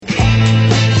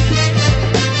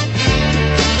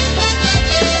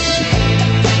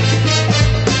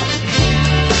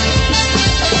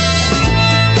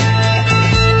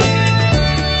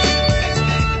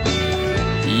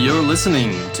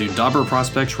Dobber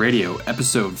Prospects Radio,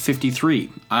 episode 53.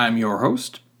 I'm your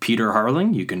host, Peter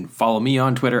Harling. You can follow me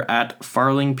on Twitter at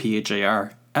Farling,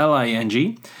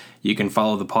 P-H-A-R-L-I-N-G. You can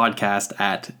follow the podcast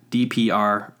at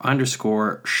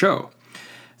DPR_show.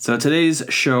 So today's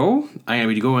show, I'm going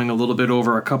to be going a little bit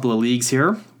over a couple of leagues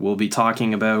here. We'll be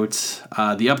talking about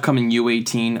the upcoming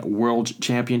U18 World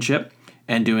Championship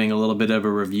and doing a little bit of a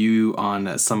review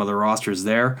on some of the rosters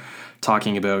there,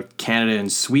 talking about Canada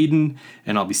and Sweden,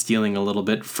 and I'll be stealing a little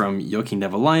bit from Jokke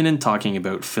Nevalainen, talking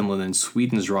about Finland and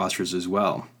Sweden's rosters as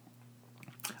well.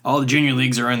 All the junior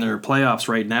leagues are in their playoffs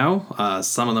right now.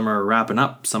 Some of them are wrapping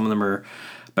up. Some of them are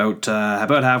about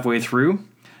halfway through.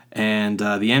 And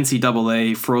the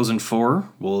NCAA Frozen Four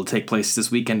will take place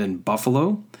this weekend in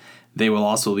Buffalo. They will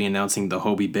also be announcing the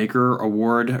Hobey Baker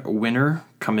Award winner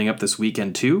coming up this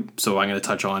weekend too. So I'm going to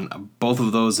touch on both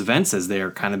of those events as they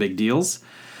are kind of big deals.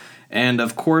 And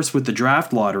of course, with the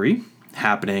draft lottery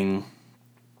happening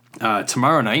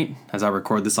tomorrow night, as I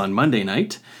record this on Monday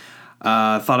night,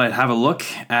 thought I'd have a look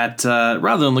at,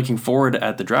 rather than looking forward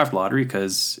at the draft lottery,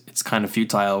 because it's kind of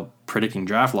futile predicting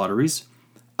draft lotteries,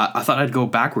 I thought I'd go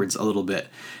backwards a little bit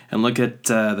and look at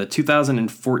the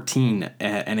 2014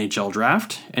 NHL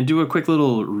Draft and do a quick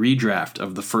little redraft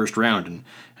of the first round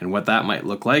and what that might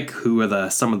look like, who are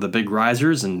some of the big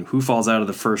risers, and who falls out of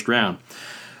the first round.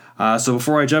 So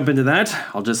before I jump into that,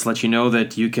 I'll just let you know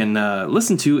that you can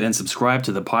listen to and subscribe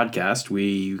to the podcast.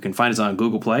 You can find us on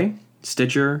Google Play,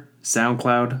 Stitcher,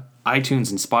 SoundCloud, iTunes,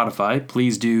 and Spotify.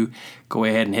 Please do go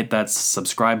ahead and hit that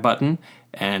subscribe button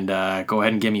and go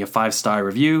ahead and give me a 5-star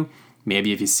review.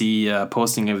 Maybe if you see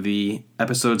posting of the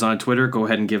episodes on Twitter, go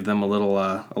ahead and give them a little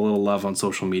love on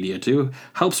social media too.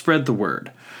 Help spread the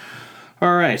word.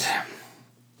 All right.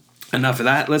 Enough of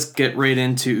that. Let's get right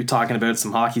into talking about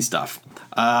some hockey stuff.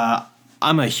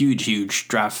 I'm a huge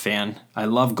draft fan. I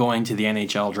love going to the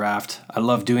NHL draft. I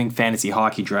love doing fantasy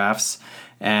hockey drafts,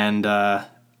 and I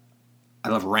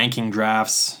love ranking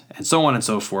drafts, and so on and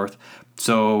so forth.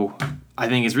 So I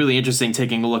think it's really interesting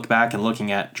taking a look back and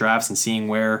looking at drafts and seeing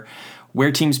where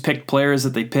teams picked players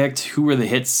that they picked, who were the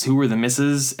hits, who were the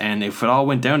misses, and if it all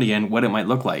went down again, what it might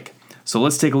look like. So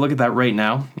let's take a look at that right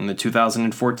now in the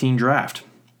 2014 draft.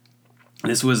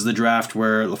 This was the draft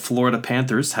where the Florida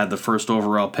Panthers had the first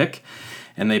overall pick,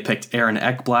 and they picked Aaron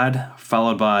Ekblad,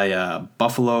 followed by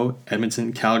Buffalo,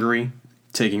 Edmonton, Calgary,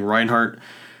 taking Reinhart,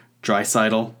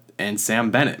 Draisaitl, and Sam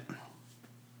Bennett.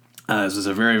 This was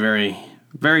a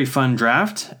very fun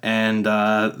draft, and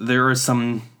there are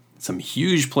some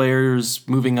huge players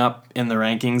moving up in the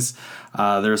rankings.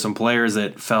 There are some players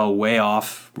that fell way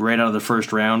off right out of the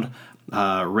first round,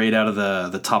 right out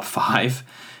of the top 5.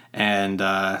 And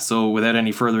so without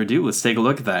any further ado, let's take a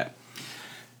look at that.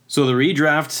 So the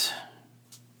redraft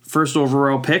first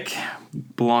overall pick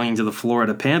belonging to the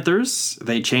Florida Panthers,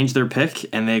 they changed their pick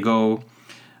and they go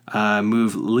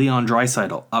move Leon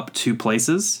Draisaitl up 2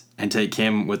 places and take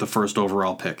him with the first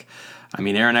overall pick. I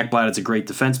mean, Aaron Ekblad is a great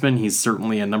defenseman. He's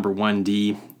certainly a number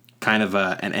 1D, kind of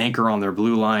an anchor on their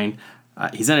blue line.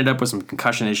 He's ended up with some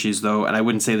concussion issues, though, and I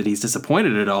wouldn't say that he's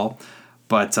disappointed at all.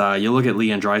 But you look at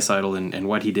Leon Draisaitl and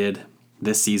what he did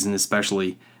this season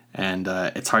especially, and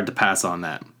it's hard to pass on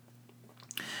that.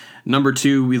 Number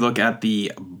 2, we look at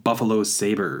the Buffalo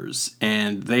Sabres,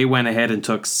 and they went ahead and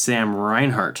took Sam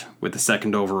Reinhart with the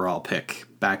second overall pick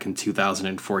back in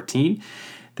 2014.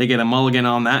 They get a mulligan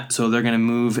on that, so they're going to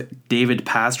move David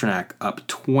Pastrnak up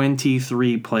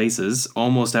 23 places,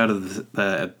 almost out of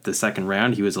the second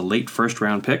round. He was a late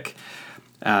first-round pick,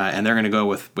 and they're going to go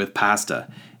with Pasta.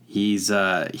 He's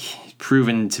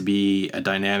proven to be a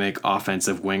dynamic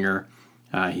offensive winger.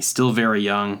 He's still very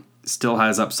young, still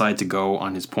has upside to go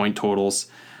on his point totals.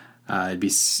 It'd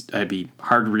be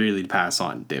hard really to pass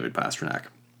on David Pastrnak.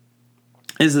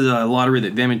 This is a lottery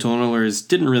that the Edmonton Oilers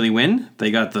didn't really win.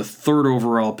 They got the third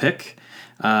overall pick.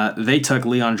 They took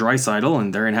Leon Draisaitl,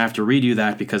 and they're going to have to redo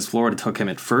that because Florida took him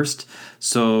at first.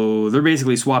 So they're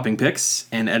basically swapping picks,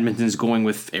 and Edmonton's going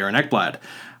with Aaron Ekblad.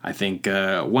 I think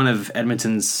one of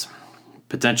Edmonton's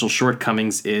potential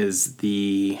shortcomings is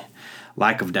the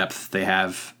lack of depth they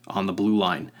have on the blue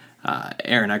line.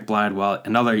 Aaron Ekblad, while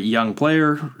another young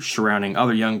player surrounding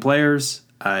other young players,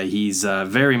 he's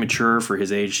very mature for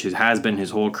his age. He has been his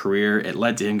whole career. It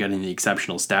led to him getting the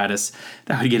exceptional status.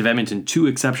 That would give Edmonton 2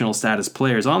 exceptional status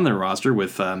players on their roster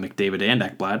with McDavid and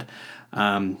Ekblad.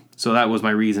 So that was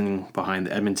my reasoning behind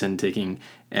Edmonton taking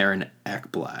Aaron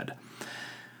Ekblad.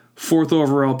 4th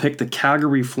overall pick, the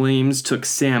Calgary Flames took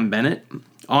Sam Bennett.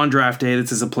 On draft day,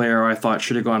 this is a player I thought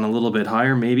should have gone a little bit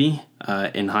higher, maybe.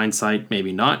 In hindsight,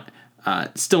 maybe not.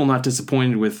 Still not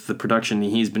disappointed with the production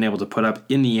he's been able to put up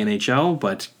in the NHL,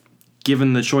 but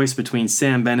given the choice between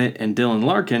Sam Bennett and Dylan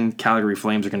Larkin, Calgary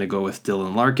Flames are going to go with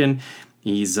Dylan Larkin.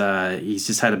 He's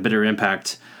just had a bitter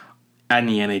impact in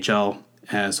the NHL,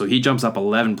 so he jumps up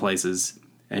 11 places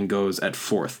and goes at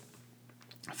 4th.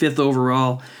 5th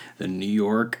overall, the New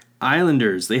York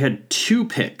Islanders. They had 2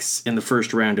 picks in the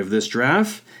first round of this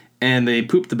draft, and they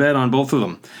pooped the bed on both of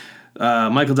them.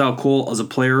 Michael Dal Colle is a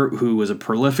player who was a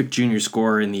prolific junior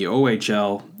scorer in the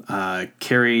OHL,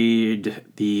 carried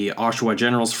the Oshawa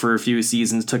Generals for a few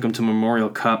seasons, took them to Memorial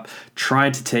Cup,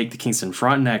 tried to take the Kingston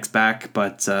Frontenacs back,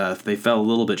 but they fell a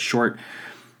little bit short.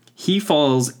 He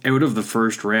falls out of the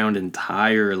first round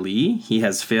entirely. He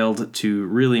has failed to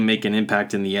really make an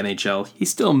impact in the NHL. He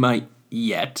still might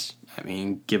yet. I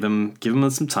mean, give him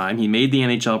some time. He made the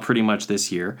NHL pretty much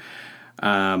this year,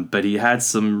 but he had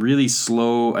some really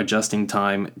slow adjusting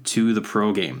time to the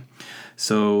pro game.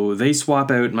 So they swap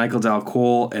out Michael Dal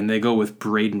Colle and they go with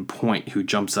Braden Point, who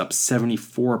jumps up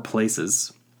 74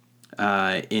 places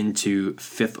into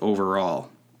 5th overall.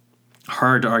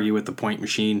 Hard to argue with the point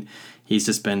machine. He's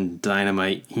just been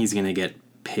dynamite. He's going to get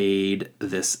paid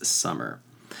this summer.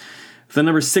 The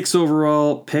number 6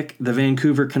 overall pick, the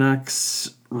Vancouver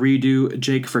Canucks redo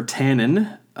Jake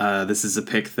Virtanen. This is a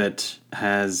pick that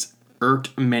has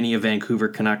irked many a Vancouver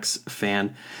Canucks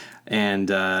fan. And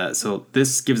so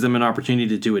this gives them an opportunity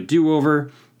to do a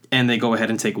do-over. And they go ahead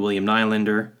and take William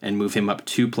Nylander and move him up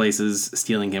 2 places,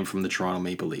 stealing him from the Toronto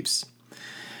Maple Leafs.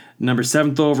 Number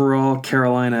 7th overall,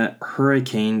 Carolina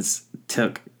Hurricanes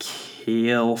took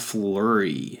Cale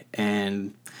Fleury,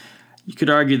 and you could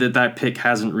argue that pick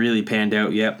hasn't really panned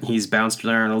out yet. He's bounced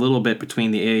around a little bit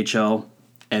between the AHL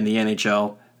and the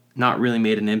NHL, not really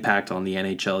made an impact on the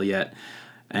NHL yet.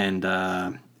 And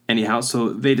anyhow, so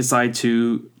they decide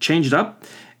to change it up,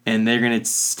 and they're going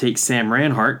to take Sam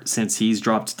Reinhart, since he's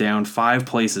dropped down 5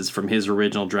 places from his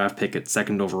original draft pick at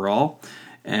 2nd overall,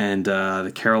 and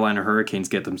the Carolina Hurricanes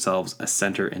get themselves a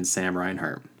center in Sam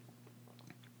Reinhart.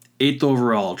 8th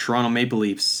overall, Toronto Maple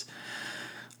Leafs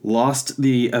lost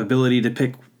the ability to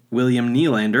pick William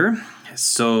Nylander,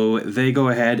 so they go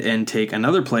ahead and take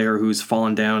another player who's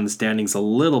fallen down in the standings a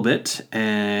little bit,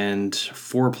 and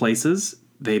 4 places.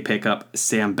 They pick up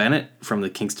Sam Bennett from the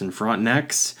Kingston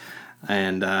Frontenacs,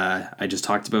 and I just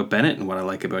talked about Bennett and what I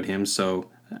like about him, so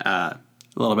a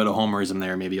little bit of homerism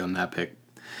there maybe on that pick.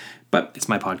 But it's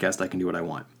my podcast, I can do what I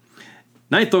want.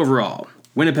 9th overall,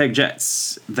 Winnipeg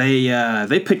Jets.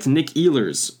 They picked Nick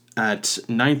Ehlers at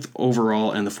 9th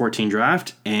overall in the 14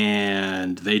 draft,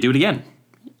 and they do it again.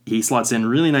 He slots in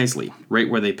really nicely right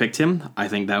where they picked him. I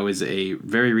think that was a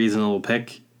very reasonable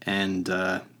pick, and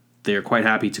they're quite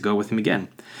happy to go with him again.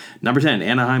 Number 10,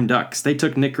 Anaheim Ducks. They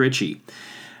took Nick Ritchie.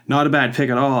 Not a bad pick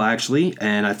at all, actually,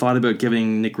 and I thought about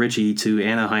giving Nick Ritchie to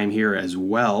Anaheim here as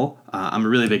well. I'm a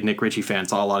really big Nick Ritchie fan.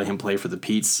 Saw a lot of him play for the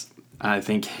Petes. I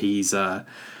think he's going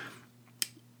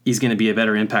to be a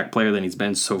better impact player than he's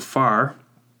been so far.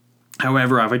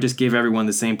 However, if I just gave everyone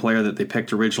the same player that they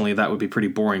picked originally, that would be pretty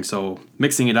boring. So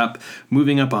mixing it up,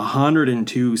 moving up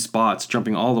 102 spots,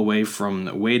 jumping all the way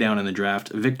from way down in the draft,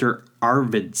 Victor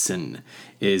Arvidsson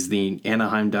is the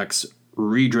Anaheim Ducks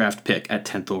redraft pick at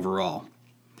 10th overall.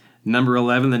 Number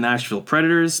 11, the Nashville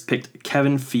Predators picked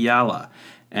Kevin Fiala,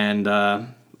 and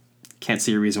can't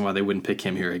see a reason why they wouldn't pick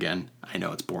him here again. I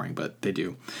know it's boring, but they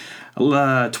do.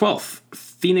 12th,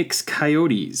 Phoenix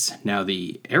Coyotes. Now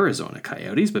the Arizona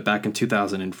Coyotes, but back in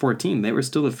 2014, they were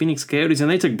still the Phoenix Coyotes, and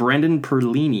they took Brendan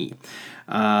Perlini.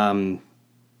 I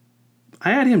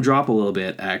had him drop a little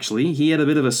bit, actually. He had a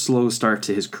bit of a slow start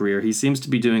to his career. He seems to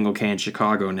be doing okay in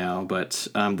Chicago now, but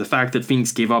the fact that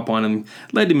Phoenix gave up on him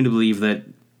led me to believe that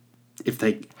if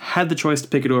they had the choice to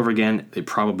pick it over again, they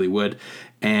probably would.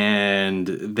 And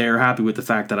they're happy with the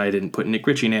fact that I didn't put Nick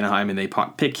Ritchie in Anaheim, and they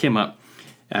pick him up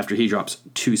after he drops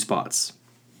 2 spots.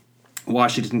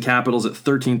 Washington Capitals at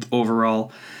 13th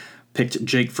overall picked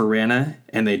Jake Verana,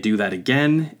 and they do that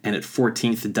again. And at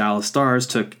 14th, the Dallas Stars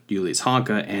took Julius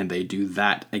Honka, and they do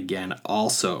that again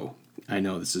also. I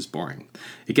know this is boring.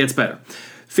 It gets better.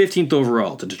 15th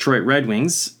overall, the Detroit Red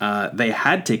Wings. They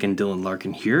had taken Dylan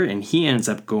Larkin here, and he ends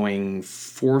up going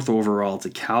 4th overall to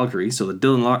Calgary. So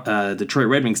the Detroit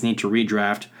Red Wings need to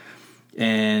redraft,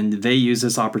 and they use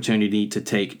this opportunity to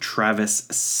take Travis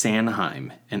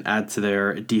Sanheim and add to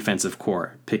their defensive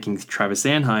core, picking Travis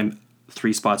Sanheim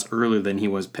 3 spots earlier than he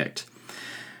was picked.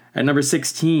 At number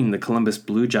 16, the Columbus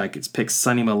Blue Jackets pick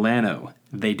Sonny Milano.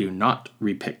 They do not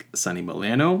repick Sonny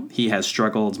Milano. He has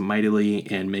struggled mightily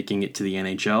in making it to the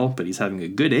NHL, but he's having a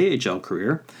good AHL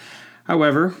career.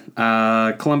 However,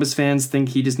 Columbus fans think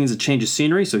he just needs a change of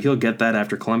scenery, so he'll get that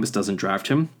after Columbus doesn't draft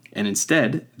him. And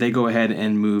instead, they go ahead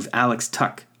and move Alex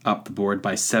Tuck up the board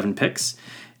by 7 picks.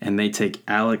 and they take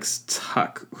Alex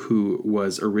Tuch, who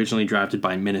was originally drafted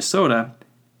by Minnesota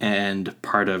and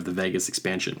part of the Vegas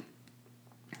expansion.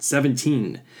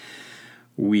 17,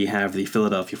 we have the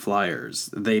Philadelphia Flyers.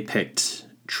 They picked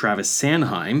Travis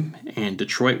Sanheim, and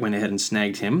Detroit went ahead and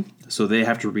snagged him, so they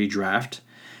have to redraft.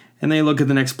 And they look at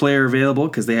the next player available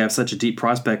because they have such a deep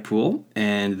prospect pool,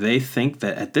 and they think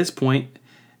that at this point,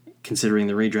 considering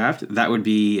the redraft, that would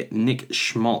be Nick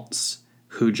Schmaltz,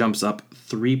 who jumps up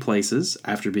 3 places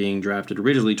after being drafted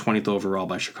originally 20th overall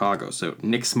by Chicago. So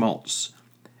Nick Schmaltz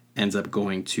ends up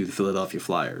going to the Philadelphia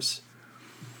Flyers.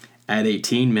 At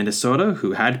 18, Minnesota,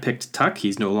 who had picked Tuch,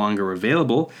 he's no longer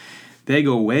available. They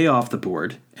go way off the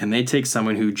board, and they take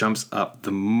someone who jumps up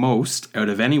the most out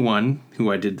of anyone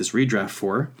who I did this redraft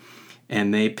for,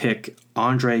 and they pick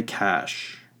Andre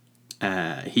Cash.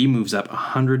 He moves up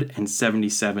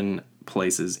 177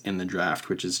 places in the draft,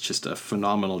 which is just a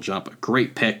phenomenal jump. A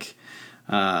great pick,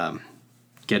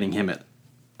 getting him at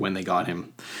when they got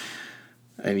him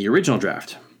in the original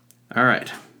draft. All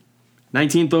right.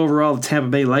 19th overall, the Tampa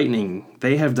Bay Lightning.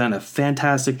 They have done a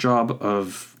fantastic job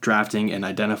of drafting and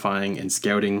identifying and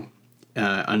scouting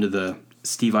under the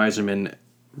Steve Yzerman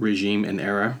regime and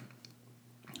era.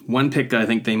 One pick that I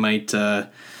think they might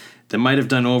have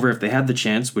done over if they had the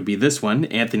chance would be this one,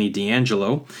 Anthony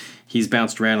DeAngelo. He's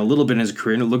bounced around a little bit in his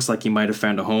career, and it looks like he might have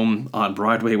found a home on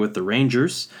Broadway with the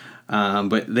Rangers.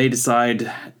 But they decide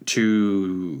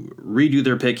to redo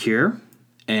their pick here,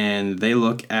 and they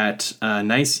look at a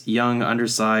nice, young,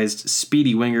 undersized,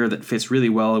 speedy winger that fits really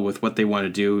well with what they want to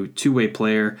do. Two-way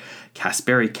player,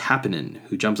 Kasperi Kapanen,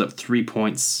 who jumps up 3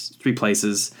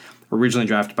 places, originally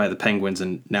drafted by the Penguins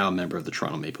and now a member of the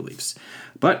Toronto Maple Leafs.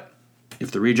 But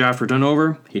if the redraft were done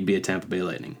over, he'd be a Tampa Bay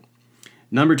Lightning.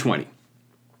 Number 20,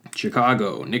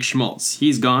 Chicago, Nick Schmaltz.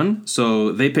 He's gone,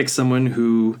 so they pick someone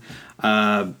who,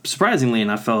 surprisingly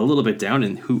enough, fell a little bit down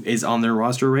and who is on their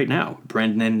roster right now.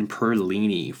 Brendan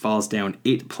Perlini falls down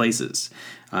 8 places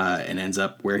and ends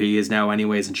up where he is now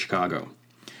anyways in Chicago.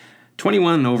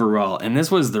 21 overall, and this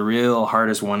was the real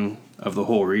hardest one of the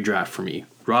whole redraft for me,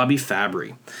 Robbie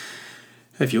Fabry.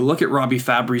 If you look at Robbie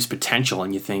Fabry's potential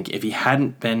and you think if he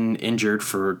hadn't been injured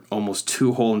for almost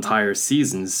 2 whole entire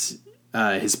seasons,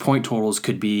 his point totals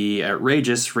could be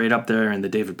outrageous, right up there in the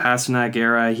David Pastrnak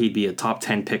era. He'd be a top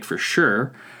 10 pick for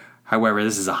sure. However,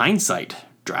 this is a hindsight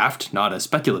draft, not a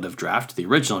speculative draft. The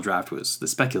original draft was the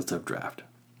speculative draft.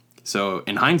 So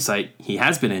in hindsight, he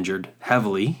has been injured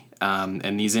heavily,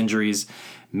 and these injuries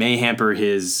may hamper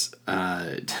his,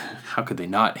 how could they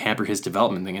not hamper his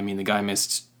development thing? I mean, the guy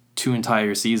missed 2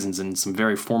 entire seasons and some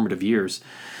very formative years.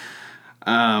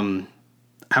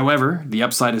 However, the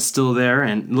upside is still there,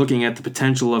 and looking at the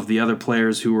potential of the other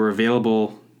players who were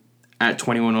available at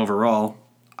 21 overall,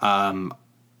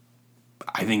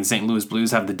 I think St. Louis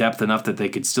Blues have the depth enough that they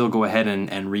could still go ahead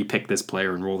and re-pick this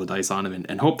player and roll the dice on him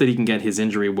and hope that he can get his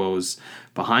injury woes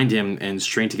behind him and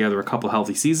string together a couple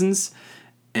healthy seasons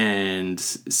and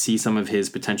see some of his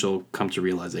potential come to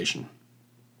realization.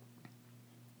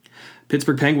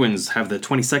 Pittsburgh Penguins have the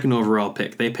 22nd overall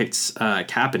pick. They picked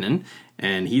Kapanen,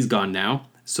 and he's gone now.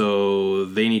 So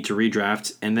they need to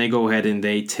redraft, and they go ahead and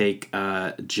they take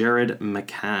Jared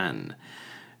McCann.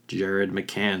 Jared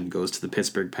McCann goes to the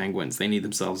Pittsburgh Penguins. They need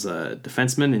themselves a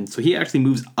defenseman, and so he actually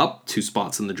moves up 2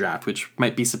 spots in the draft, which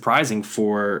might be surprising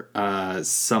for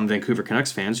some Vancouver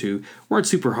Canucks fans who weren't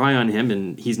super high on him,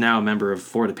 and he's now a member of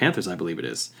Florida Panthers, I believe it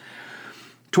is.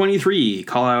 23,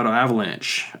 Colorado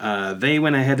Avalanche. They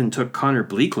went ahead and took Connor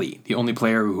Bleakley, the only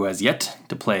player who has yet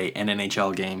to play an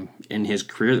NHL game in his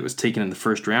career that was taken in the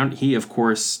first round. He, of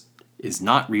course, is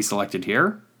not reselected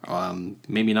here,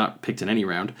 maybe not picked in any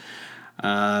round.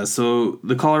 So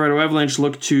the Colorado Avalanche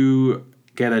look to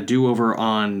get a do-over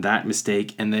on that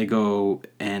mistake, and they go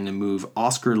and move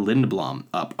Oscar Lindblom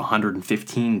up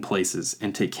 115 places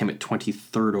and take him at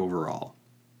 23rd overall.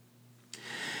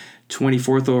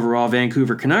 24th overall,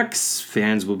 Vancouver Canucks.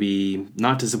 Fans will be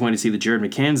not disappointed to see that Jared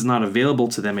McCann's not available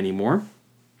to them anymore.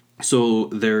 So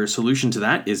their solution to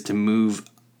that is to move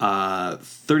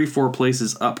 34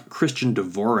 places up Christian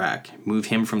Dvorak. Move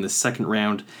him from the second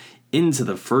round into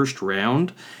the first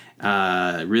round.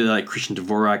 Really like Christian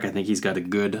Dvorak. I think he's got a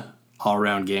good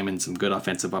all-around game and some good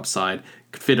offensive upside.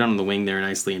 Could fit on the wing there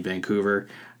nicely in Vancouver.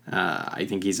 I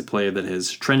think he's a player that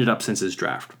has trended up since his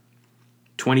draft.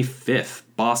 25th,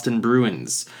 Boston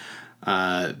Bruins.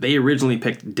 They originally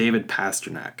picked David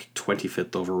Pastrnak,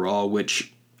 25th overall,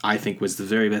 which I think was the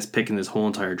very best pick in this whole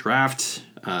entire draft.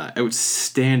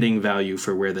 Outstanding value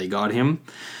for where they got him.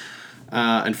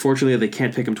 Unfortunately, they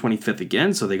can't pick him 25th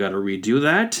again, so they got to redo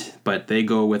that. But they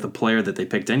go with a player that they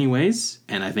picked anyways,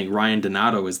 and I think Ryan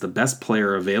Donato is the best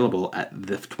player available at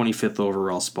the 25th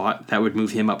overall spot. That would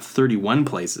move him up 31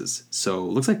 places. So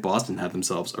it looks like Boston had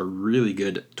themselves a really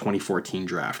good 2014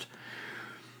 draft.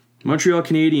 Montreal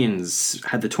Canadiens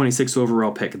had the 26th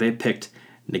overall pick. They picked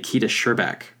Nikita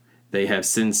Scherbak. They have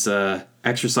since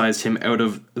exercised him out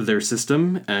of their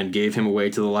system and gave him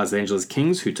away to the Los Angeles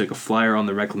Kings, who took a flyer on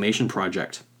the reclamation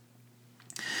project.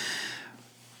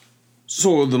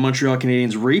 So the Montreal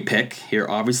Canadiens repick here,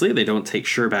 obviously. They don't take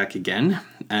Scherbak again.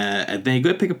 And they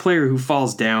go pick a player who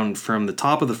falls down from the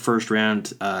top of the first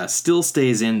round. Still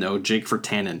stays in, though, Jake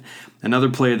Virtanen. Another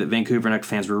player that Vancouver Canucks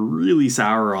fans were really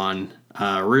sour on.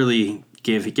 Really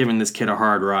giving this kid a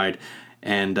hard ride.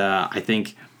 And I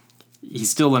think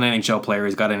he's still an NHL player.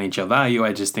 He's got NHL value.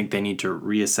 I just think they need to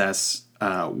reassess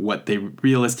what they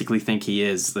realistically think he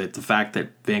is. That the fact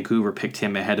that Vancouver picked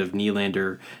him ahead of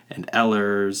Nylander and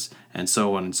Ehlers and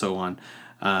so on and so on,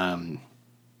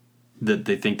 that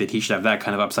they think that he should have that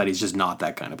kind of upside. He's just not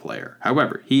that kind of player.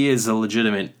 However, he is a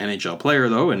legitimate NHL player,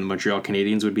 though, and Montreal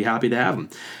Canadiens would be happy to have him.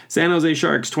 San Jose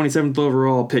Sharks, 27th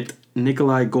overall, picked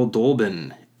Nikolai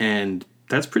Goldolbin, and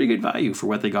that's pretty good value for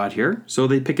what they got here, so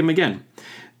they pick him again.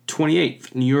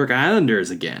 28th, New York Islanders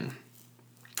again.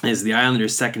 Is the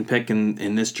Islanders' second pick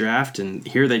in this draft, and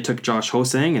here they took Josh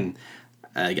Ho-Sang, and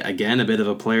again, a bit of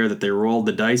a player that they rolled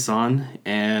the dice on,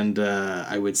 and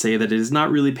I would say that it has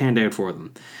not really panned out for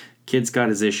them. Kid's got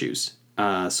his issues.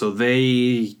 So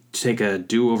they take a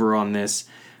do-over on this,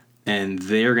 and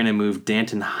they're going to move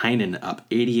Danton Heinen up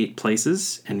 88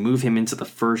 places and move him into the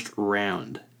first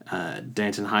round.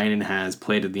 Danton Heinen has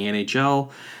played at the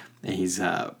NHL, and he's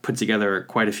put together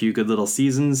quite a few good little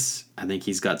seasons. I think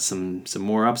he's got some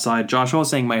more upside. Josh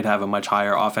Ho-Sang might have a much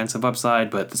higher offensive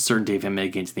upside, but the certainty of him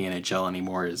making it to the NHL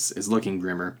anymore is looking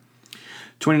grimmer.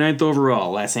 29th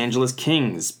overall, Los Angeles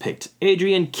Kings picked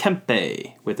Adrian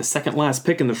Kempe with the second last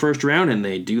pick in the first round, and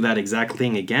they do that exact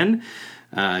thing again.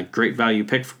 Great value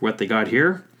pick for what they got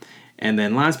here. And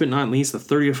then last but not least, the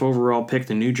 30th overall pick,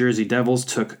 the New Jersey Devils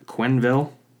took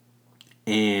Quenneville.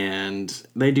 And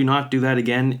they do not do that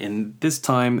again, and this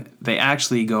time they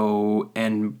actually go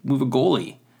and move a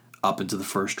goalie up into the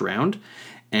first round,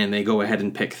 and they go ahead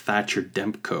and pick Thatcher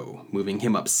Demko, moving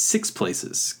him up 6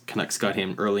 places. Canucks got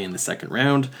him early in the second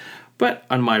round, but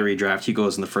on my redraft, he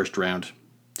goes in the first round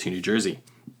to New Jersey.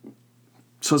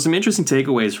 So some interesting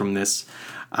takeaways from this.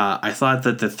 I thought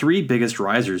that the 3 biggest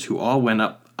risers who all went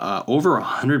up over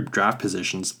 100 draft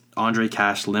positions, Andre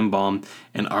Cash, Lindbaum,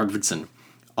 and Arvidsson,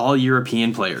 all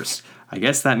European players. I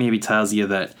guess that maybe tells you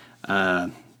that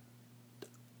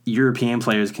European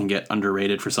players can get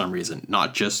underrated for some reason.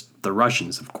 Not just the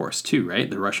Russians, of course, too, right?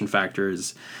 The Russian factor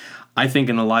is, I think,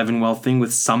 an alive and well thing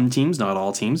with some teams, not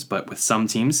all teams, but with some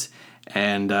teams.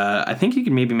 And I think you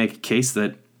can maybe make a case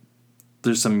that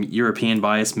there's some European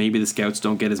bias. Maybe the scouts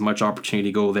don't get as much opportunity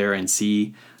to go there and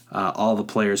see all the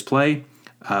players play.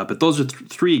 But those are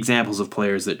 3 examples of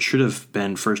players that should have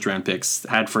been first-round picks,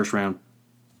 had first-round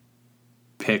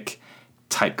pick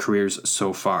type careers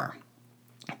so far.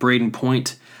 Braden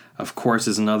Point, of course,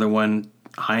 is another one.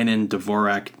 Heinen,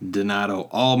 Dvorak, Donato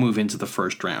all move into the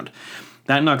first round.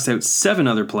 That knocks out 7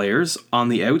 other players. On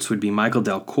the outs would be Michael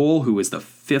Del Cole, who was the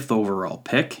 5th overall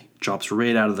pick, drops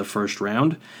right out of the first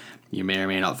round. You may or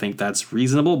may not think that's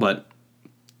reasonable, but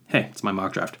hey, it's my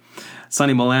mock draft.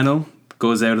 Sonny Milano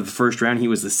goes out of the first round. He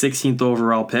was the 16th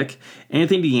overall pick.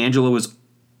 Anthony DeAngelo was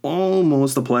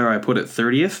almost the player I put at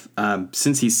 30th,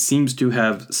 since he seems to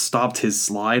have stopped his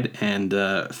slide and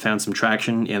found some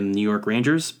traction in the New York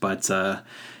Rangers, but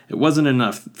it wasn't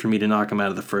enough for me to knock him out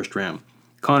of the first round.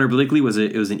 Connor Blakely was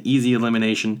an easy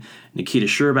elimination. Nikita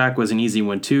Scherbak was an easy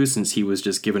one too, since he was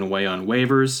just given away on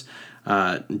waivers.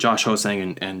 Josh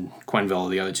Ho-Sang and Quenneville are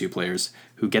the other 2 players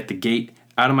who get the gate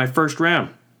out of my first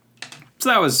round. So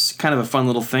that was kind of a fun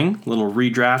little thing. Little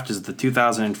redraft is the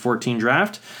 2014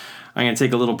 draft. I'm going to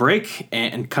take a little break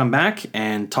and come back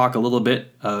and talk a little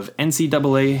bit of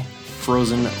NCAA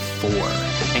Frozen 4.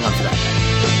 Hang on for that.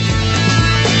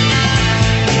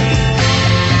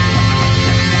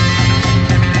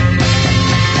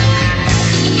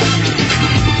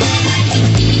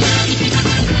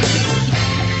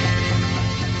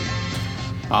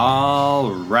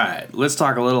 All right, let's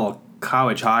talk a little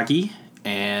college hockey,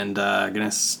 and I'm going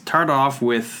to start off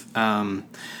with the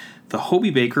Hobey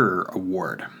Baker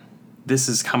Award. This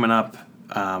is coming up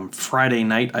Friday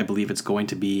night. I believe it's going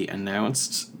to be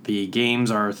announced. The games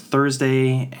are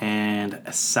Thursday and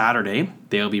Saturday.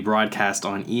 They'll be broadcast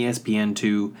on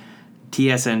ESPN2,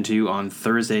 TSN2 on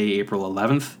Thursday, April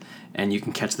 11th, and you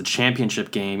can catch the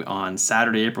championship game on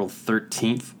Saturday, April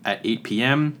 13th at 8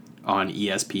 p.m. on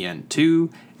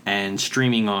ESPN2 and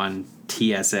streaming on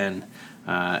TSN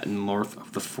north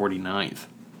of the 49th.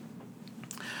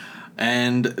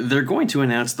 And they're going to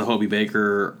announce the Hobey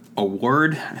Baker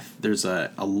Award. There's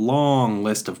a long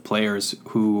list of players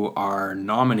who are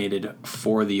nominated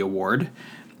for the award.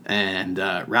 And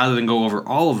rather than go over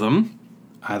all of them,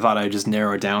 I thought I'd just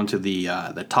narrow it down to the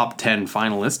top 10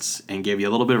 finalists and give you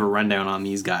a little bit of a rundown on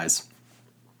these guys.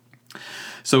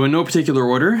 So in no particular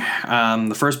order,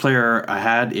 the first player I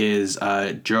had is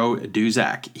Joe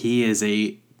Duszak. He is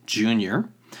a junior.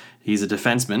 He's a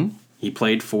defenseman. He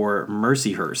played for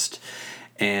Mercyhurst,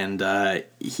 and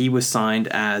he was signed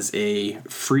as a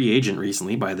free agent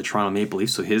recently by the Toronto Maple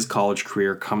Leafs, so his college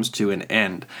career comes to an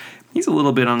end. He's a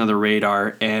little bit under the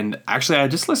radar, and actually I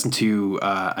just listened to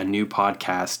a new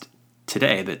podcast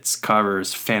today that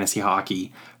covers fantasy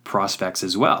hockey prospects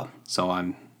as well, so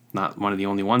I'm not one of the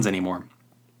only ones anymore.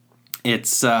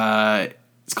 It's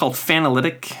called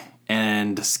Fanalytic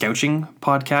and Scouting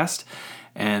Podcast,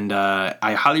 and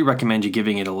I highly recommend you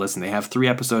giving it a listen. They have 3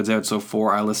 episodes out so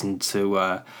far. I listened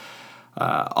to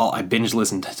I binge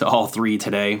listened to all 3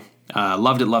 today.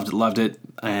 Loved it,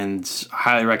 and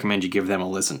highly recommend you give them a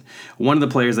listen. One of the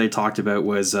players they talked about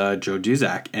was Joe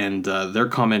Duszak, and their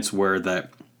comments were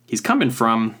that he's coming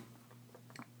from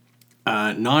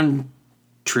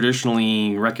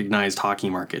non-traditionally recognized hockey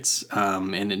markets,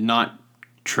 and not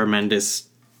tremendous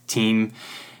team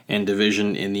and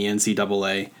division in the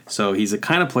NCAA. So he's a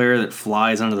kind of player that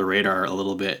flies under the radar a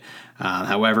little bit.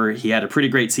 However, he had a pretty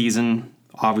great season,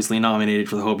 obviously nominated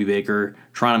for the Hobey Baker.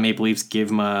 Toronto Maple Leafs gave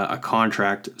him a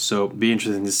contract, so it'll be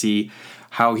interesting to see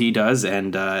how he does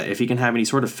and if he can have any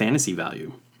sort of fantasy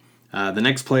value. The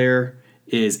next player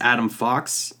is Adam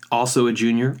Fox, also a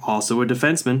junior, also a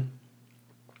defenseman.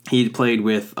 He played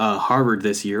with Harvard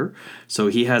this year, so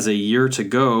he has a year to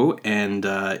go, and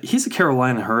he's a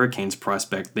Carolina Hurricanes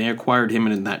prospect. They acquired him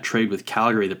in that trade with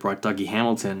Calgary that brought Dougie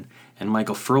Hamilton and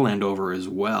Michael Furland over as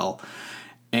well.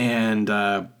 And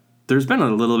there's been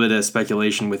a little bit of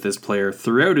speculation with this player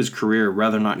throughout his career,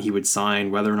 whether or not he would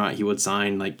sign,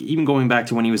 like even going back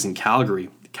to when he was in Calgary.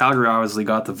 Calgary obviously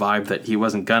got the vibe that he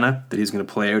wasn't that he was going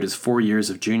to play out his 4 years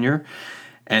of junior,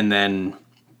 and then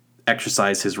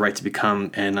exercise his right to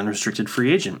become an unrestricted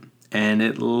free agent. And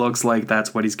it looks like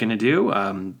that's what he's going to do.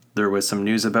 There was some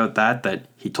news about that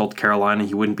he told Carolina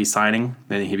he wouldn't be signing,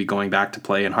 then he'd be going back to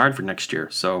play in Hartford next year.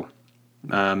 So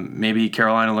maybe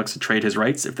Carolina looks to trade his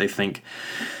rights if they think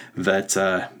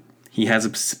that he has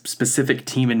a specific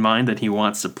team in mind that he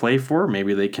wants to play for.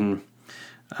 Maybe they can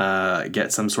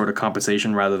get some sort of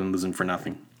compensation rather than losing for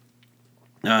nothing.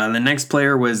 The next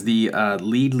player was the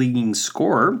leading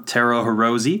scorer, Taro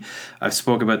Hirose. I've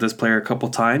spoke about this player a couple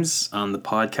times on the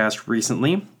podcast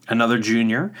recently. Another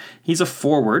junior. He's a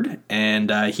forward, and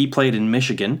he played in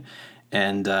Michigan,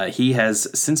 and he has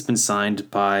since been signed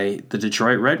by the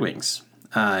Detroit Red Wings.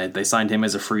 They signed him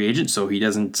as a free agent, so he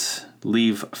doesn't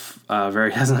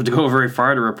doesn't have to go very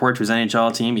far to report to his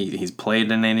NHL team. He's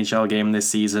played an NHL game this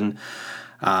season.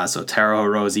 So Taro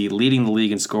Hirose leading the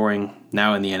league in scoring,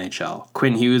 now in the NHL.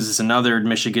 Quinn Hughes is another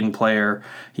Michigan player.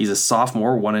 He's a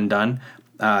sophomore, one and done.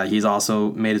 He's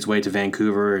also made his way to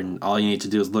Vancouver, and all you need to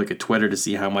do is look at Twitter to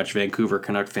see how much Vancouver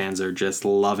Canuck fans are just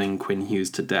loving Quinn Hughes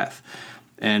to death.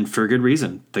 And for good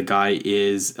reason. The guy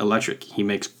is electric. He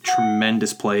makes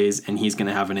tremendous plays, and he's going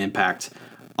to have an impact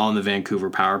on the Vancouver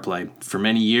power play for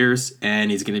many years, and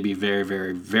he's going to be very,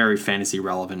 very, very fantasy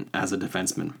relevant as a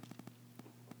defenseman.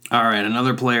 All right,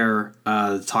 another player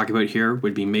to talk about here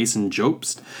would be Mason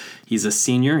Jobst. He's a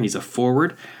senior. He's a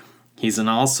forward. He's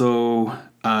also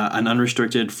an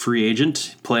unrestricted free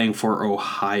agent playing for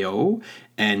Ohio,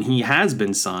 and he has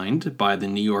been signed by the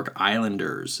New York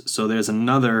Islanders. So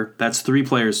that's 3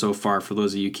 players so far, for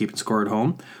those of you keeping score at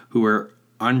home, who are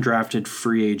undrafted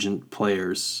free agent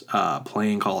players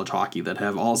playing college hockey that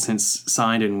have all since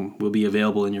signed and will be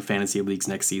available in your fantasy leagues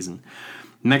next season.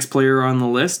 Next player on the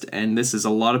list, and this is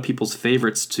a lot of people's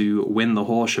favorites to win the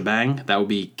whole shebang, that would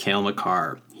be Cale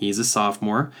Makar. He's a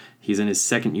sophomore. He's in his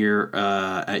second year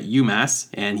at UMass,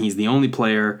 and he's the only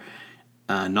player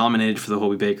nominated for the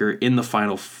Hobey Baker in the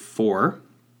Final Four.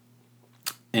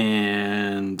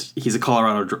 And he's a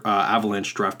Colorado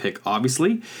Avalanche draft pick,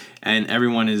 obviously, and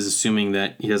everyone is assuming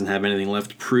that he doesn't have anything left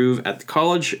to prove at the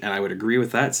college, and I would agree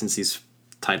with that since he's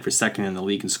tied for second in the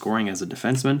league in scoring as a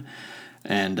defenseman.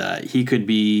 And he could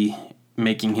be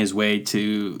making his way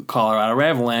to Colorado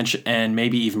Avalanche and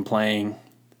maybe even playing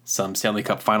some Stanley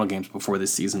Cup final games before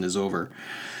this season is over.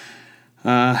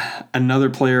 Another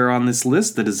player on this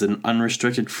list that is an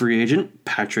unrestricted free agent,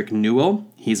 Patrick Newell.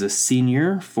 He's a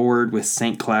senior forward with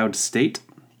St. Cloud State.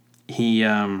 He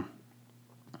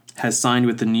has signed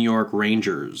with the New York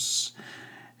Rangers.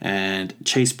 And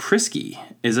Chase Priskie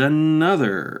is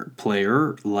another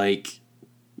player like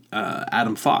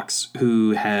Adam Fox,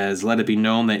 who has let it be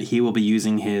known that he will be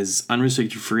using his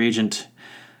unrestricted free agent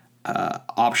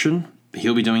option.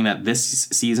 He'll be doing that this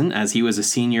season as he was a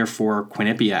senior for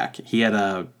Quinipiac. He had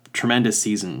a tremendous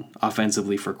season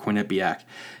offensively for Quinipiac.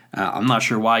 I'm not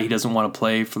sure why he doesn't want to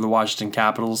play for the Washington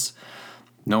Capitals.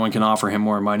 No one can offer him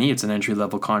more money. It's an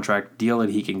entry-level contract deal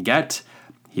that he can get.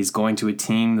 He's going to a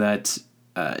team that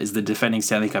is the defending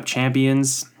Stanley Cup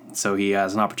champions, so he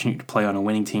has an opportunity to play on a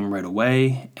winning team right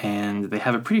away, and they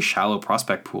have a pretty shallow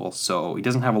prospect pool, so he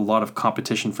doesn't have a lot of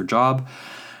competition for job.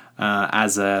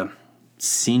 As a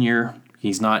senior,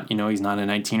 he's not a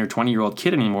 19 or 20-year-old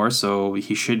kid anymore, so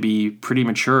he should be pretty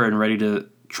mature and ready to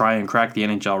try and crack the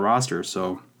NHL roster,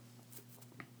 so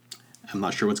I'm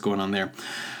not sure what's going on there.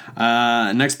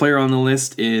 Next player on the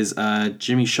list is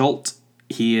Jimmy Schuldt.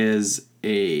 He is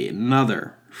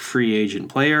another free agent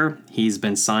player. He's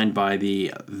been signed by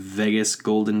the Vegas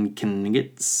Golden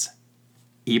Knights.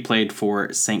 He played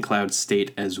for St. Cloud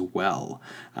State as well.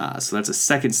 So that's a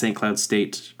second St. Cloud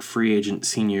State free agent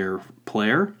senior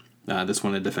player. This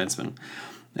one a defenseman.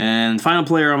 And final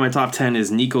player on my top 10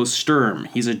 is Nico Sturm.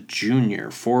 He's a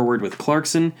junior forward with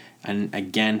Clarkson. And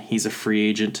again, he's a free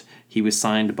agent. He was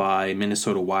signed by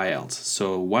Minnesota Wild.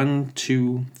 So 1,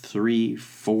 2, 3,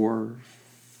 4,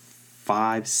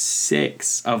 5,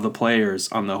 6 of the players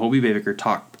on the Hobey Baker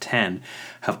top 10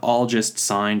 have all just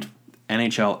signed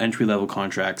NHL entry-level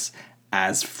contracts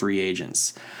as free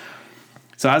agents.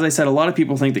 So as I said, a lot of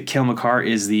people think that Cale Makar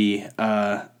is the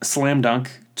slam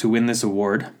dunk to win this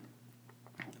award.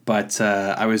 But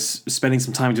I was spending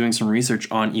some time doing some research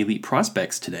on elite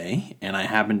prospects today, and I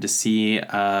happened to see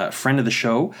a friend of the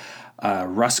show,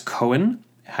 Russ Cohen,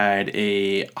 had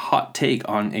a hot take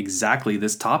on exactly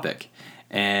this topic.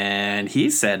 And he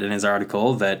said in his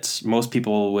article that most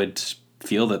people would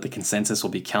feel that the consensus will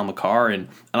be Cale Makar, and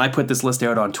I put this list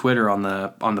out on Twitter on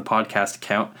the podcast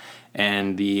account,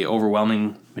 and the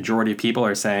overwhelming majority of people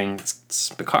are saying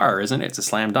it's Makar, isn't it? It's a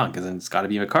slam dunk, and it's got to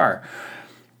be Makar,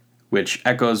 which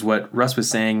echoes what Russ was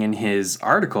saying in his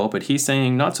article, but he's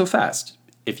saying not so fast.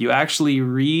 If you actually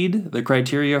read the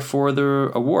criteria for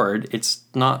the award, it's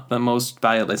not the most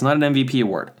valuable. It's not an MVP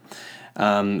award.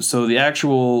 So the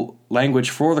actual language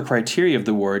for the criteria of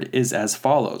the award is as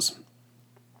follows.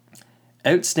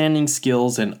 Outstanding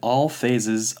skills in all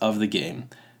phases of the game,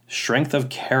 strength of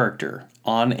character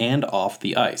on and off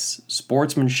the ice,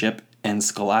 sportsmanship, and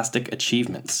scholastic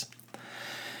achievements.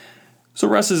 So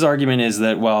Russ's argument is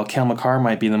that while Cale Makar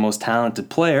might be the most talented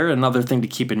player, another thing to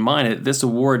keep in mind, this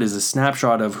award is a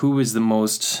snapshot of who is the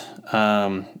most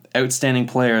outstanding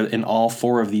player in all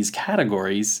four of these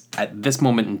categories at this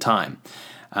moment in time.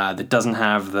 That doesn't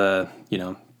have the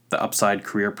upside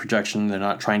career projection. They're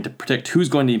not trying to predict who's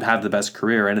going to have the best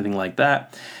career or anything like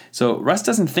that. So Russ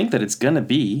doesn't think that it's going to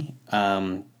be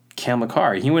Cale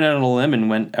Makar. He went out on a limb and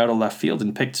went out of left field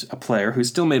and picked a player who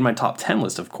still made my top 10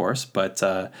 list, of course, but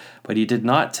he did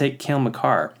not take Cale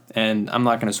Makar. And I'm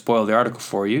not going to spoil the article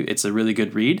for you. It's a really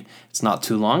good read. It's not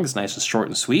too long. It's nice and short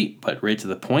and sweet, but right to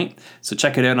the point. So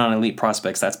check it out on Elite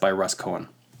Prospects. That's by Russ Cohen.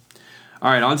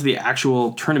 All right, on to the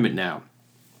actual tournament now.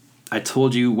 I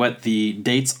told you what the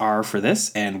dates are for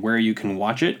this and where you can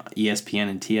watch it, ESPN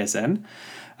and TSN,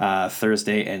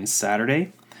 Thursday and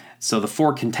Saturday. So the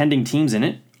four contending teams in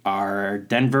it are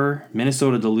Denver,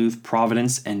 Minnesota Duluth,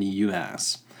 Providence, and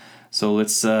UMass. So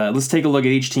let's take a look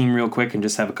at each team real quick and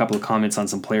just have a couple of comments on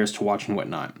some players to watch and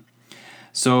whatnot.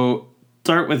 So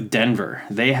start with Denver.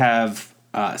 They have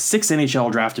 6 NHL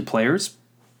drafted players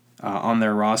on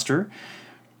their roster.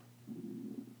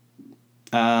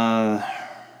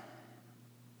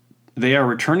 They are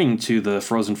returning to the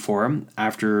Frozen Forum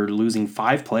after losing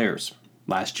 5 players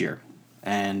last year,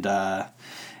 and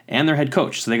their head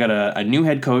coach. So they got a new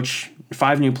head coach,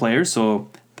 5 new players. So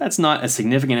that's not a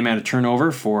significant amount of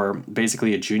turnover for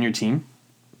basically a junior team.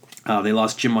 They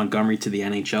lost Jim Montgomery to the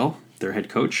NHL, their head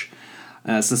coach.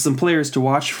 So some players to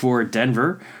watch for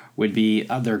Denver would be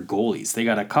their goalies. They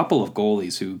got a couple of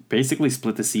goalies who basically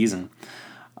split the season.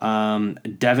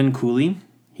 Devin Cooley.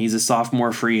 He's a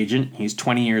sophomore free agent. He's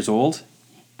 20 years old.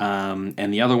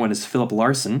 And the other one is Filip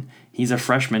Larsson. He's a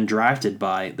freshman drafted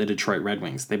by the Detroit Red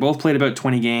Wings. They both played about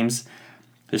 20 games.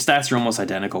 Their stats are almost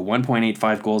identical.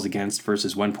 1.85 goals against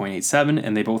versus 1.87,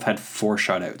 and they both had 4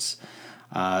 shutouts.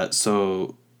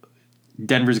 So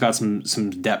Denver's got some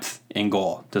depth in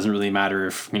goal. Doesn't really matter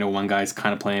if, one guy's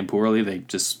kind of playing poorly. They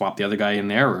just swap the other guy in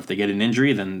there, or if they get an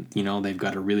injury, then, they've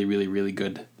got a really, really, really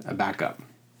good backup.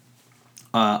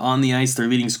 On the ice, their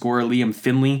leading scorer, Liam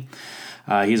Finley.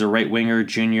 He's a right winger,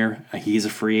 junior. He's a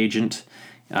free agent.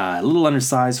 A little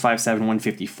undersized, 5'7",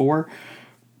 154.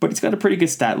 But he's got a pretty good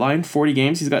stat line. 40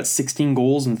 games, he's got 16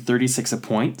 goals and 36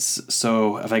 points.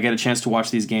 So if I get a chance to watch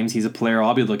these games, he's a player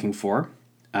I'll be looking for.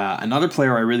 Another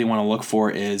player I really want to look for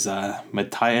is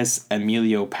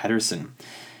Mathias-Emilio Pettersen.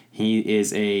 He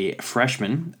is a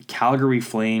freshman. Calgary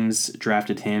Flames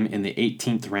drafted him in the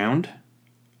 18th round.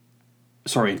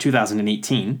 In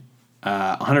 2018.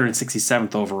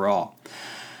 167th overall.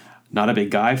 Not a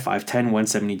big guy, 5'10",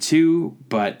 172,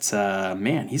 but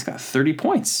man, he's got 30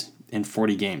 points in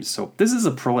 40 games. So this is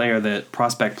a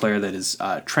prospect player that is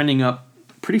trending up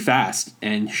pretty fast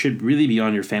and should really be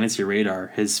on your fantasy radar.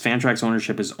 His Fantrax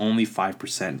ownership is only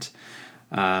 5%.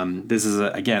 This is,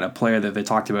 again, a player that they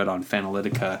talked about on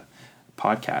Fanalytica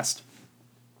podcast.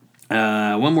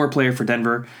 One more player for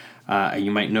Denver.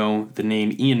 You might know the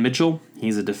name Ian Mitchell.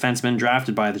 He's a defenseman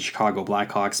drafted by the Chicago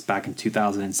Blackhawks back in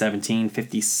 2017,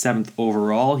 57th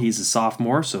overall. He's a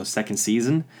sophomore, so second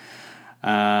season.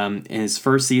 In his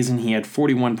first season, he had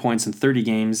 41 points in 30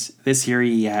 games. This year,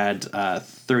 he had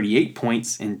 38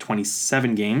 points in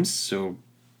 27 games, so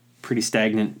pretty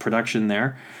stagnant production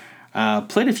there.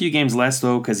 Played a few games less,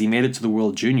 though, because he made it to the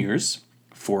World Juniors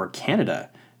for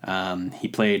Canada. He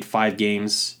played 5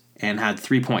 games and had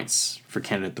 3 points for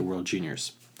Canada at the World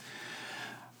Juniors.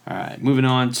 All right, moving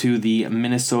on to the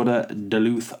Minnesota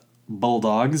Duluth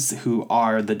Bulldogs, who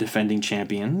are the defending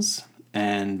champions.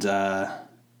 And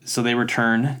so they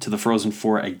return to the Frozen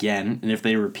Four again. And if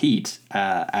they repeat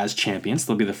as champions,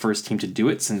 they'll be the first team to do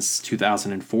it since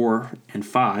 2004 and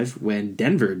 5 when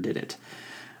Denver did it.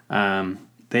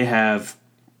 They have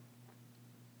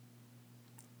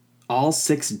all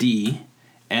 6D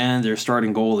and their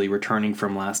starting goalie returning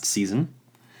from last season.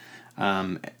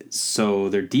 So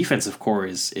their defensive core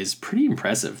is pretty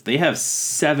impressive. They have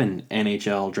 7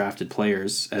 NHL drafted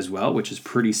players as well, which is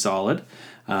pretty solid.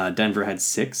 Denver had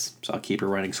 6, so I'll keep a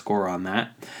running score on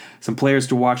that. Some players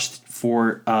to watch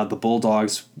for the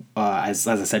Bulldogs, as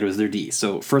I said, it was their D.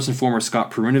 So first and foremost,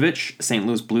 Scott Perunovich, St.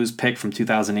 Louis Blues pick from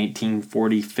 2018,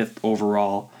 45th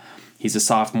overall. He's a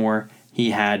sophomore.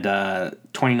 He had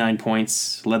 29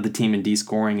 points, led the team in D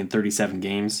scoring in 37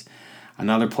 games.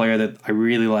 Another player that I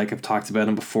really like, I've talked about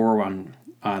him before on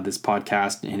this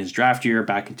podcast in his draft year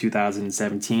back in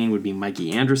 2017, would be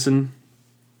Mikey Anderson.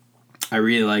 I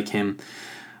really like him.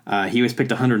 He was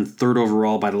picked 103rd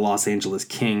overall by the Los Angeles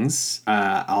Kings,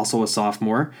 also a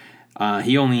sophomore.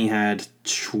 He only had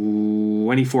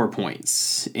 24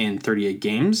 points in 38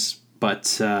 games, but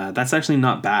that's actually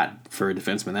not bad for a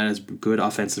defenseman. That is good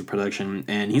offensive production,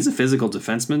 and he's a physical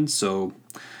defenseman, so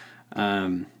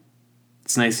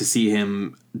it's nice to see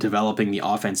him developing the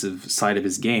offensive side of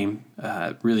his game.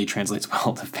 Really translates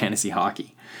well to fantasy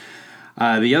hockey.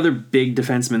 The other big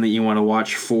defenseman that you want to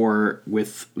watch for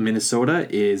with Minnesota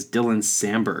is Dylan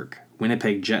Samberg,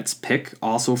 Winnipeg Jets pick,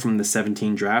 also from the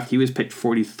 17 draft. He was picked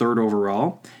 43rd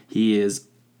overall. He is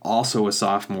also a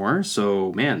sophomore.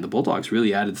 So, man, the Bulldogs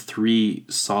really added 3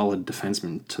 solid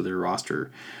defensemen to their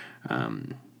roster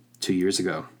 2 years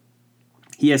ago.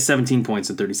 He has 17 points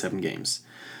in 37 games.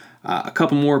 A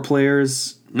couple more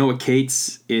players. Noah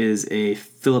Cates is a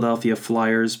Philadelphia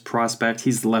Flyers prospect.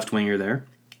 He's the left winger there.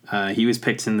 He was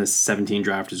picked in the 17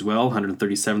 draft as well,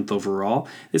 137th overall.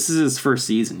 This is his first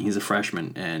season. He's a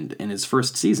freshman, and in his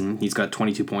first season, he's got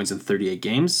 22 points in 38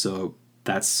 games, so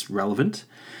that's relevant.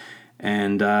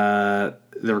 And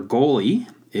their goalie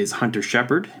is Hunter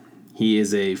Sheppard. He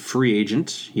is a free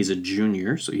agent. He's a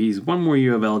junior, so he's 1 more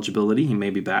year of eligibility. He may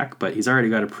be back, but he's already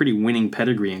got a pretty winning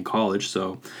pedigree in college,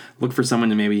 so look for someone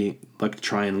to maybe look to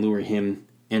try and lure him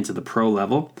into the pro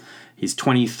level. He's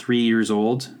 23 years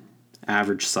old.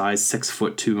 Average size,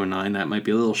 6'2", 209. That might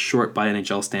be a little short by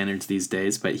NHL standards these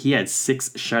days, but he had 6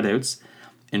 shutouts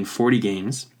in 40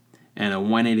 games and a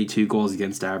 182 goals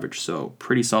against average, so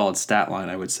pretty solid stat line,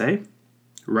 I would say.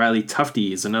 Riley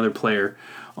Tufte is another player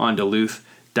on Duluth,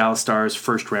 Dallas Stars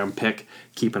first round pick.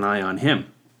 Keep an eye on him.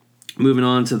 Moving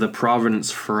on to the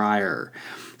Providence Friar.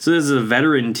 So this is a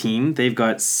veteran team. They've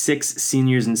got 6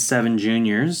 seniors and 7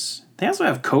 juniors. They also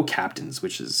have co-captains,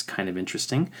 which is kind of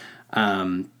interesting.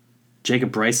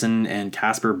 Jacob Bryson and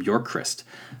Casper Bjorkqvist.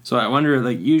 So I wonder,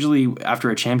 usually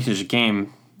after a championship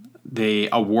game, they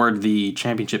award the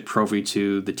championship trophy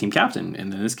to the team captain.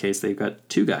 And in this case, they've got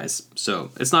 2 guys. So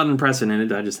it's not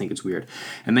unprecedented. I just think it's weird.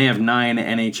 And they have 9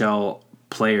 NHL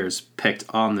players picked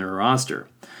on their roster.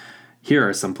 Here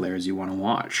are some players you want to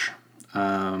watch.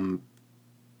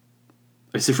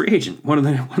 It's a free agent. One of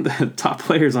the top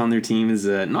players on their team is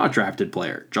a not drafted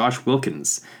player, Josh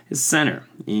Wilkins, his center.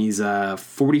 He's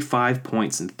 45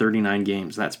 points in 39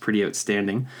 games. That's pretty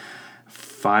outstanding.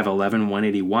 5'11",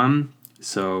 181.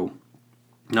 So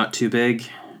not too big,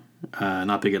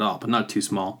 not big at all, but not too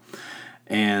small.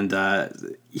 And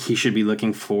he should be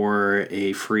looking for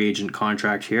a free agent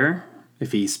contract here,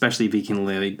 especially if he can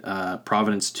lead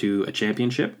Providence to a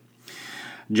championship.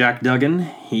 Jack Duggan,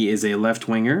 he is a left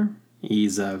winger.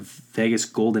 He's a Vegas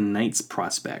Golden Knights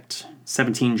prospect.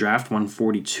 17 draft,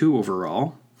 142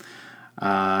 overall.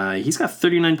 He's got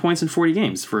 39 points in 40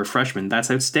 games for a freshman. That's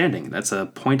outstanding. That's a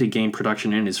point-a-game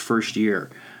production in his first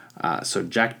year. So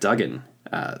Jack Duggan,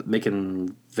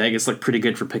 making Vegas look pretty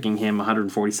good for picking him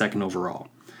 142nd overall.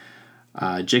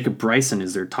 Jacob Bryson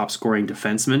is their top-scoring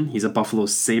defenseman. He's a Buffalo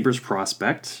Sabres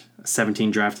prospect. 17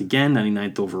 draft again,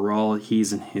 99th overall.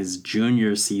 He's in his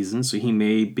junior season, so he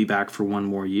may be back for one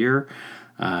more year.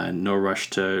 No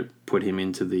rush to put him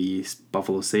into the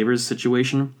Buffalo Sabres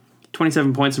situation.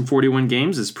 27 points in 41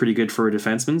 games is pretty good for a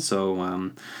defenseman,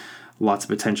 so lots of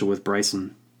potential with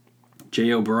Bryson.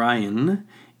 Jay O'Brien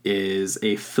is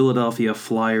a Philadelphia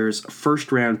Flyers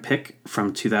first-round pick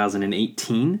from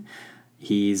 2018.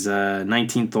 He's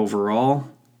 19th overall,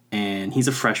 and he's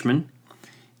a freshman.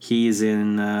 He's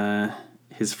in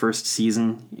his first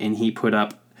season, and he put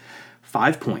up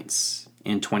 5 points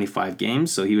in 25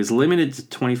 games. So he was limited to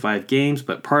 25 games,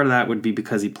 but part of that would be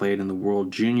because he played in the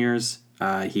World Juniors.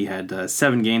 He had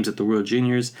 7 games at the World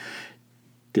Juniors.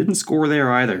 Didn't score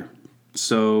there either.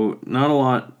 So not a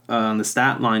lot on the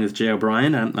stat line with Jay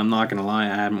O'Brien. I'm not going to lie,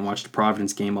 I haven't watched a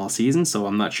Providence game all season, so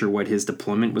I'm not sure what his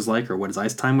deployment was like or what his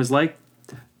ice time was like.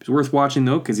 It's worth watching,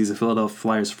 though, because he's a Philadelphia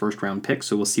Flyers first-round pick,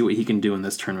 so we'll see what he can do in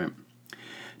this tournament.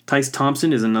 Tyce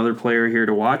Thompson is another player here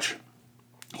to watch.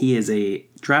 He is a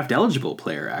draft-eligible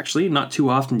player, actually. Not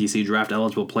too often do you see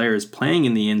draft-eligible players playing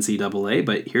in the NCAA,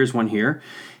 but here's one here.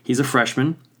 He's a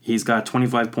freshman. He's got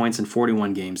 25 points in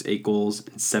 41 games, 8 goals,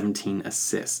 and 17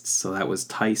 assists. So that was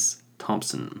Tyce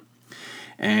Thompson.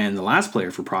 And the last player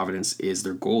for Providence is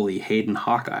their goalie, Hayden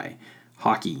Hawkey.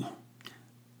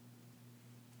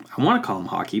 I want to call him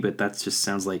Hockey, but that just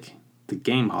sounds like the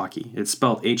game hockey. It's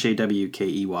spelled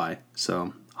Hawkey.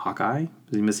 So, Hawkeye?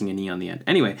 Is he missing an E on the end?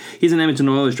 Anyway, he's an Edmonton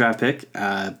Oilers draft pick.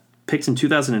 Picked in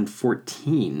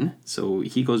 2014, so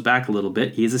he goes back a little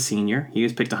bit. He's a senior. He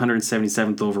was picked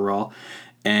 177th overall,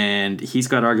 and he's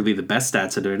got arguably the best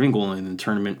stats at any goalie in the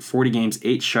tournament. 40 games,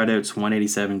 8 shutouts,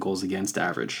 187 goals against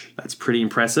average. That's pretty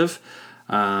impressive.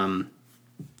 So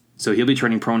he'll be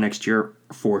turning pro next year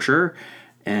for sure,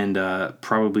 and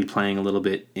probably playing a little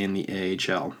bit in the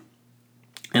AHL.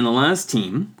 And the last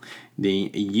team, the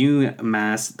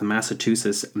UMass, the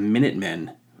Massachusetts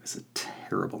Minutemen. It's a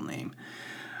terrible name.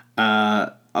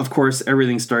 Of course,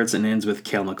 everything starts and ends with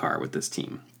Cale Makar with this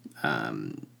team.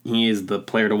 He is the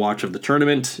player to watch of the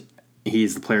tournament.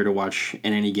 He's the player to watch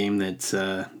in any game that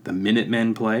the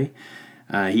Minutemen play.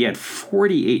 He had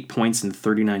 48 points in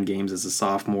 39 games as a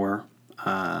sophomore.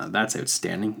 That's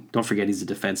outstanding. Don't forget he's a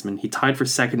defenseman. He tied for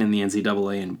second in the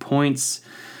NCAA in points.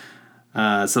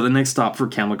 So the next stop for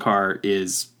Cale Makar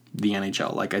is the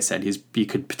NHL. Like I said, he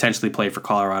could potentially play for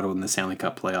Colorado in the Stanley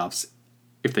Cup playoffs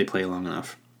if they play long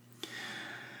enough.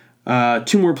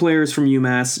 2 more players from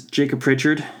UMass. Jacob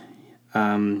Pritchard.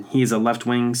 He's a left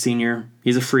wing senior.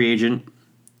 He's a free agent.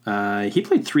 He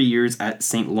played 3 years at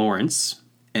St. Lawrence,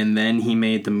 and then he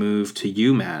made the move to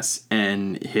UMass,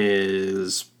 and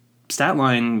his stat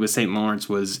line with St. Lawrence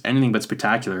was anything but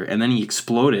spectacular, and then he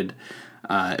exploded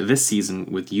this season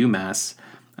with UMass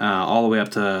all the way up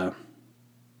to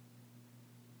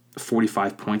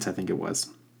 45 points, I think it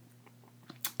was.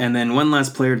 And then one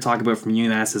last player to talk about from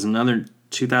UMass is another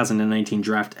 2019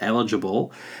 draft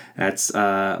eligible. That's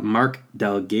Marc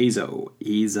Del Gaizo.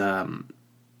 He's an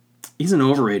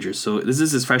overager, so this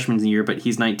is his freshman year, but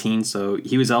he's 19, so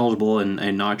he was eligible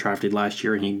and not drafted last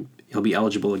year, and he'll be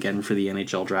eligible again for the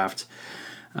NHL draft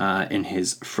in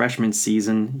his freshman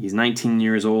season. He's 19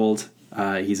 years old.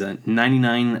 He's a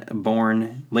 99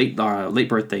 born, late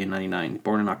birthday in 99,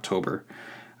 born in October.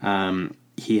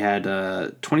 He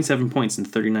had 27 points in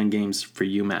 39 games for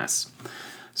UMass.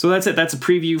 So that's it. That's a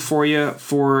preview for you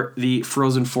for the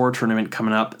Frozen Four tournament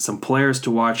coming up. Some players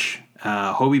to watch.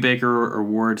 Hobey Baker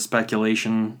Award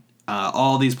speculation.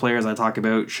 All these players I talk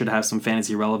about should have some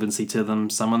fantasy relevancy to them.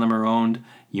 Some of them are owned.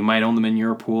 You might own them in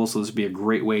your pool, so this would be a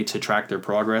great way to track their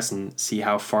progress and see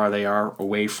how far they are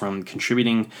away from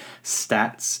contributing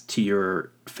stats to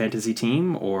your fantasy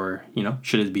team, or,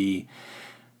 should it be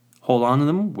hold on to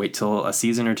them, wait till a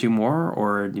season or two more,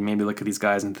 or you maybe look at these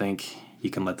guys and think you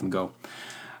can let them go.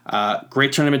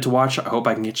 Great tournament to watch. I hope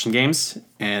I can catch some games.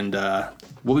 And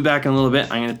we'll be back in a little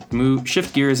bit. I'm going to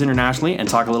shift gears internationally and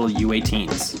talk a little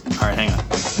U18s. All right, hang on.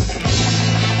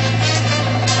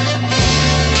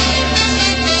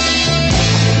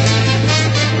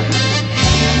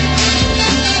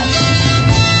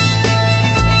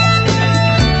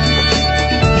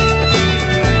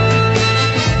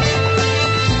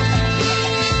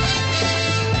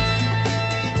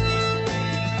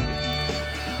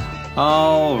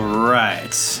 All right,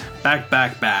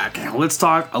 back. Let's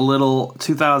talk a little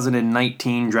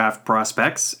 2019 draft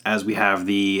prospects as we have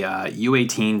the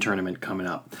U18 tournament coming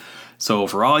up. So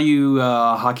for all you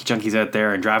hockey junkies out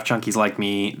there and draft junkies like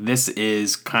me, this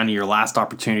is kind of your last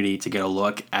opportunity to get a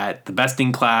look at the best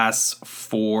in class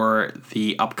for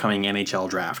the upcoming NHL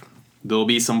draft. There'll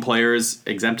be some players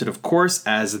exempted, of course,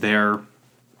 as their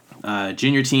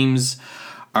junior teams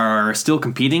are still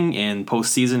competing in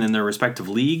postseason in their respective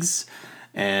leagues,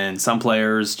 and some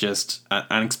players just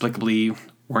inexplicably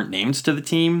weren't named to the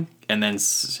team, and then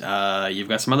you've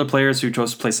got some other players who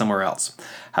chose to play somewhere else.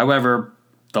 However,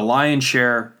 the lion's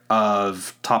share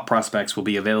of top prospects will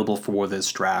be available for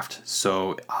this draft,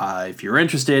 so if you're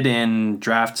interested in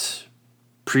draft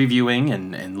previewing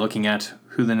and looking at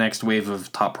who the next wave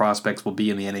of top prospects will be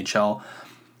in the NHL,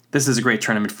 this is a great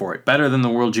tournament for it. Better than the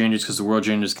World Juniors, because the World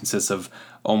Juniors consists of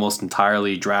almost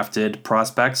entirely drafted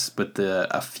prospects, with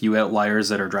a few outliers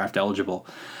that are draft eligible.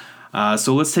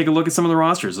 So let's take a look at some of the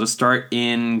rosters. Let's start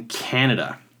in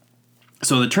Canada.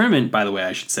 So the tournament, by the way,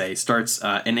 I should say, starts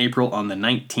in April on the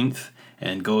 19th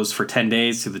and goes for 10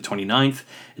 days to the 29th.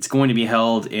 It's going to be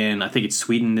held in, I think it's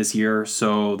Sweden this year.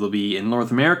 So there'll be, in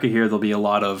North America here, there'll be a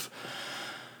lot of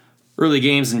early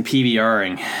games and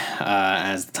PVRing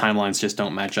as the timelines just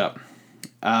don't match up.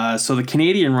 So the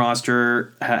Canadian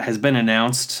roster has been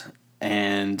announced,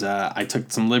 and I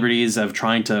took some liberties of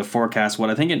trying to forecast what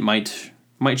I think it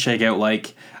might shake out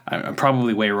like. I'm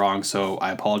probably way wrong, so I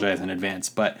apologize in advance.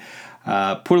 But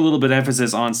put a little bit of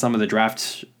emphasis on some of the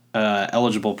draft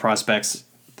eligible prospects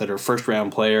that are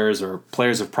first-round players or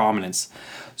players of prominence.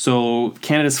 So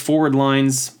Canada's forward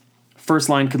lines, first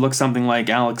line could look something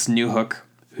like Alex Newhook,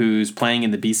 who's playing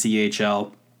in the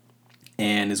BCHL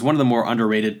and is one of the more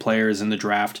underrated players in the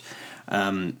draft.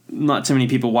 Not too many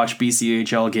people watch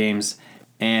BCHL games,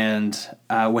 and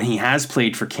when he has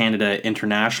played for Canada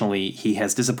internationally, he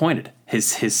has disappointed. His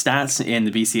stats in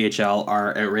the BCHL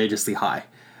are outrageously high,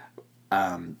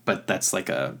 but that's like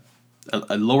a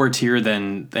lower tier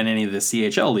than any of the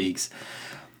CHL leagues.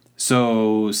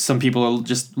 So some people are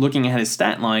just looking at his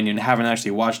stat line and haven't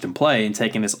actually watched him play and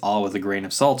taking this all with a grain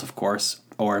of salt, of course.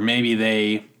 Or maybe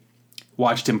they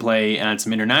watched him play at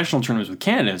some international tournaments with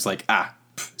Canada. It's like,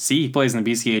 see, he plays in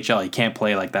the BCHL. He can't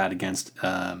play like that against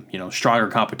stronger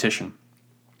competition.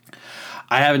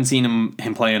 I haven't seen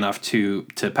him play enough to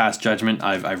pass judgment.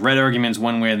 I've read arguments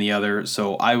one way and the other,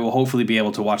 so I will hopefully be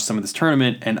able to watch some of this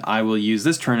tournament, and I will use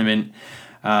this tournament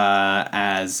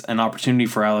as an opportunity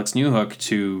for Alex Newhook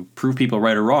to prove people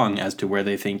right or wrong as to where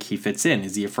they think he fits in.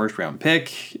 Is he a first-round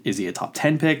pick? Is he a top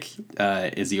 10 pick?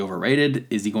 Is he overrated?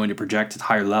 Is he going to project at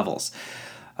higher levels?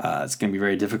 It's going to be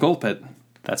very difficult, but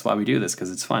that's why we do this, because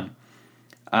it's fun.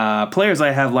 Players I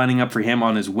have lining up for him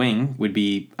on his wing would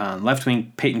be left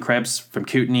wing Peyton Krebs from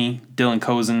Kootenay, Dylan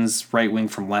Cozens, right wing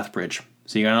from Lethbridge.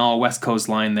 So you got an all West Coast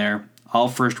line there, all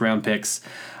first-round picks.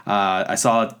 I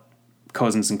saw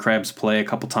Cozens and Krebs play a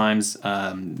couple times.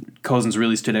 Cozens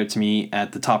really stood out to me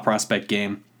at the top prospect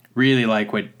game. Really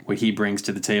like what he brings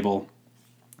to the table.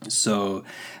 So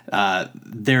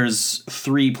there's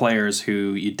three players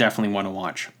who you definitely want to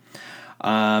watch.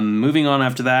 Moving on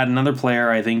after that, another player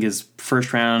I think is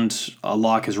first round a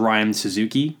lock is Ryan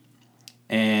Suzuki.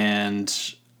 And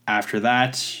after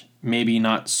that, maybe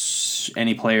not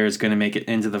any player is going to make it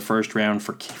into the first round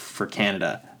for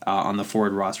Canada on the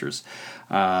forward rosters.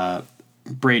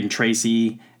 Braden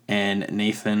Tracy and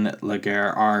Nathan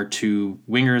Laguerre are two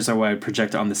wingers I would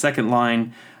project on the second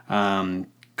line.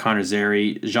 Connor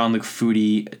Zary, Jean-Luc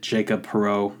Foudy, Jacob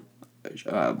Perreault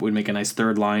would make a nice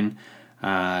third line.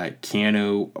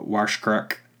 Keanu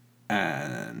Warshkruk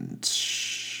and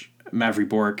Mavry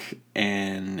Bork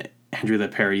and Andrew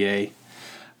Leperrier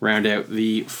round out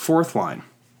the fourth line.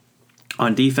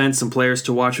 On defense, some players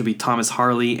to watch would be Thomas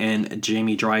Harley and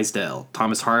Jamie Drysdale.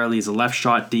 Thomas Harley is a left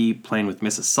shot D playing with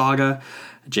Mississauga.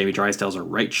 Jamie Drysdale's a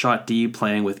right shot D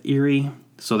playing with Erie.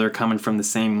 So they're coming from the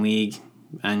same league.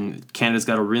 And Canada's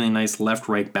got a really nice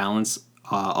left-right balance.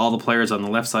 All the players on the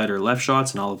left side are left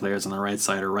shots, and all the players on the right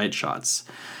side are right shots.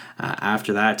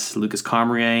 After that, Lucas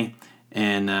Comrie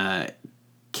and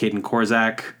Caden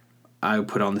Korzak I would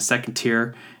put on the second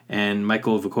tier, and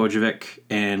Michael Vukojevic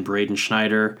and Braden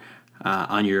Schneider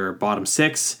on your bottom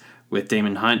 6, with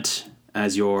Damon Hunt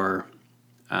as your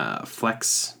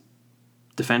flex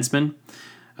defenseman.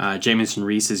 Jamison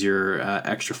Reese is your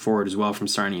extra forward as well from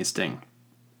Sarnia Sting.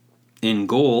 In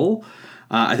goal,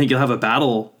 I think you'll have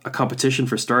a competition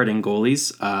for starting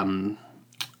goalies.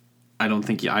 I don't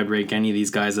think I'd rank any of these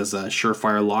guys as a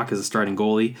surefire lock as a starting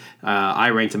goalie. I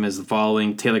ranked them as the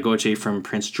following: Taylor Gauthier from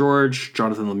Prince George,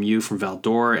 Jonathan Lemieux from Val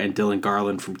d'Or, and Dylan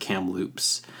Garland from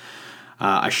Kamloops.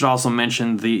 I should also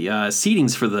mention the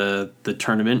seedings for the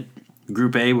tournament.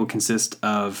 Group A will consist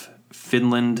of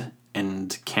Finland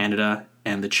and Canada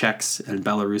and the Czechs and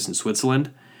Belarus and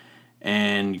Switzerland.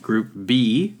 And Group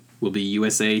B will be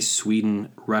USA,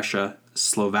 Sweden, Russia,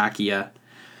 Slovakia,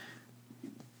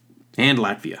 and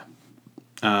Latvia.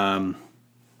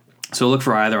 So look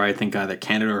for either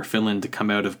Canada or Finland to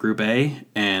come out of Group A,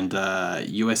 and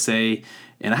USA.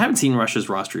 And I haven't seen Russia's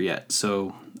roster yet,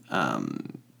 so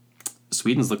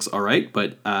Sweden's looks all right,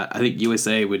 but I think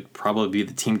USA would probably be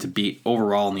the team to beat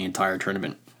overall in the entire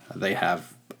tournament. They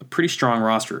have a pretty strong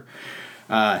roster.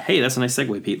 Hey, that's a nice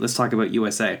segue, Pete. Let's talk about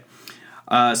USA.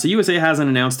 So USA hasn't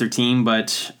announced their team,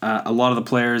 but a lot of the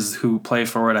players who play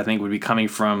for it, I think, would be coming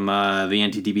from the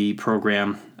NTDP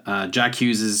program. Jack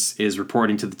Hughes is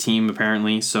reporting to the team,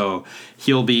 apparently, so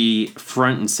he'll be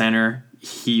front and center.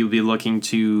 He'll be looking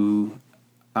to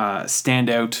stand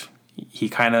out. He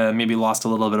kind of maybe lost a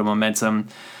little bit of momentum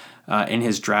in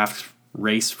his draft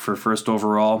race for first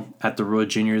overall at the World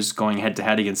Juniors, going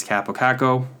head-to-head against Capo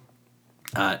Caco.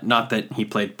 Not that he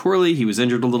played poorly, he was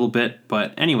injured a little bit,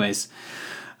 but anyways,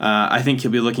 I think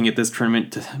he'll be looking at this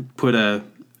tournament to put a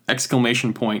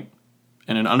exclamation point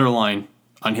and an underline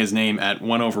on his name at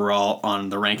 1 overall on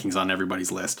the rankings on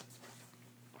everybody's list.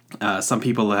 Some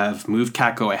people have moved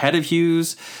Caco ahead of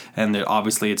Hughes, and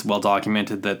obviously it's well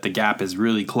documented that the gap is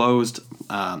really closed.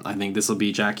 I think this will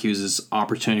be Jack Hughes'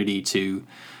 opportunity to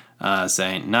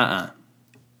say, "Nuh-uh,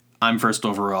 I'm first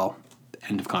overall."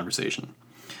 End of conversation.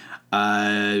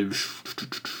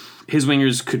 His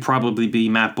wingers could probably be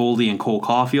Matt Boldy and Cole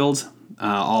Caulfield,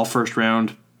 all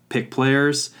first-round pick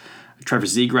players. Trevor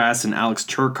Zegras and Alex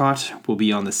Turcotte will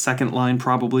be on the second line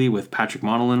probably with Patrick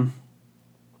Monolin.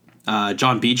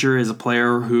 John Beecher is a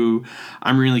player who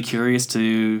I'm really curious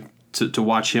to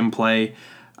watch him play.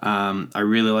 I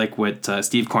really like what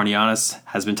Steve Kornianis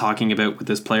has been talking about with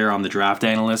this player on the Draft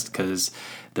Analyst, because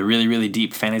the really, really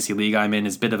deep fantasy league I'm in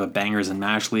is a bit of a bangers and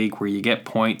mash league where you get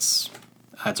points.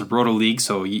 It's a roto league,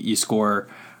 so you score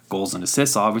goals and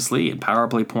assists, obviously, and power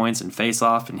play points and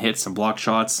face-off and hits and block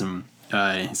shots. And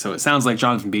so it sounds like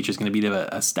Jonathan Beecher is going to be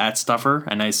a stat stuffer,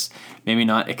 a nice, maybe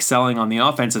not excelling on the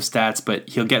offensive stats, but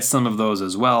he'll get some of those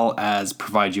as well as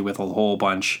provide you with a whole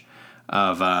bunch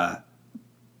of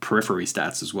periphery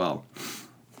stats as well.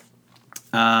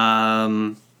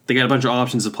 They got a bunch of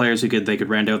options of players they could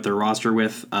round out their roster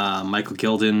with. Michael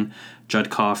Gilden, Judd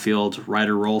Caulfield,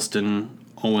 Ryder Rolston,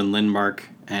 Owen Lindmark,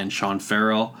 and Sean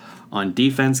Farrell. On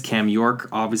defense, Cam York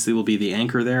obviously will be the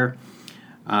anchor there.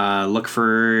 Look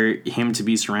for him to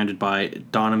be surrounded by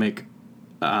Dominic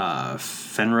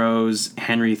Fenrose,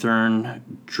 Henry Thurn,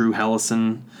 Drew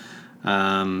Hellison,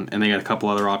 and they got a couple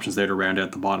other options there to round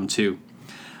out the bottom two.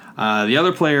 The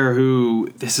other player who,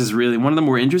 this is really one of the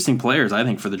more interesting players, I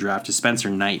think, for the draft is Spencer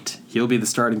Knight. He'll be the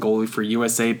starting goalie for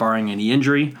USA barring any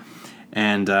injury,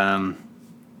 and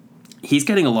he's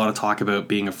getting a lot of talk about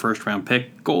being a first-round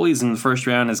pick. Goalies in the first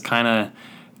round has kind of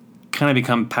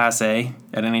become passé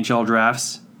at NHL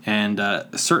drafts, and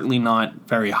certainly not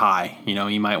very high. You know,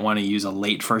 you might want to use a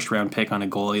late first-round pick on a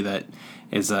goalie that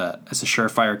is a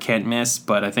surefire can't miss,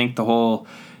 but I think the whole,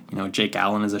 Jake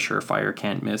Allen is a surefire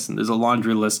can't miss, and there's a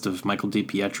laundry list of Michael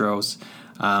DiPietros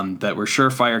that were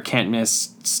surefire can't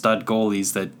miss stud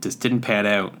goalies that just didn't pan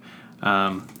out.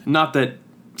 Not that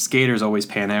skaters always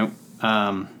pan out.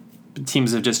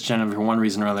 Teams have just generally, for one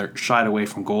reason or other, shied away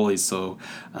from goalies. So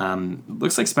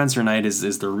looks like Spencer Knight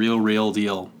is the real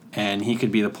deal, and he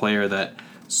could be the player that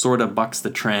sort of bucks the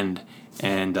trend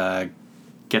and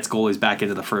gets goalies back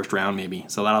into the first round maybe.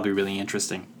 So that'll be really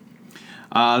interesting.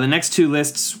 The next two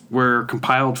lists were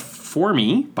compiled for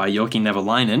me by Jokke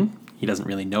Nevalainen. He doesn't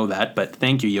really know that, but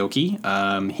thank you,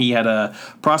 Jokke. He had a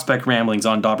prospect ramblings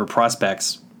on Dobber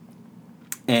Prospects,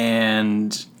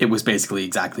 and it was basically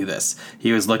exactly this.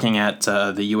 He was looking at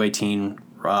the U18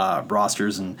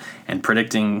 rosters and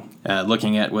predicting,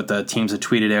 looking at what the teams had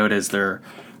tweeted out as their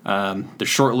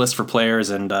short list for players,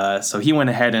 and so he went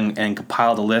ahead and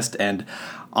compiled a list. And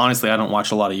honestly, I don't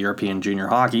watch a lot of European junior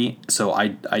hockey, so I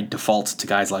default to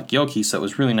guys like Jokke. So it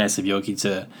was really nice of Jokke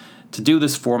to do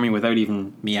this for me without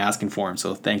even me asking for him.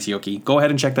 So thanks, Jokke. Go ahead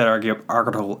and check that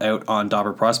article out on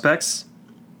Dobber Prospects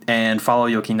and follow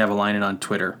Jokke Nevalainen on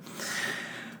Twitter.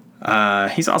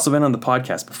 He's also been on the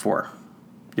podcast before.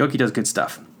 Jokke does good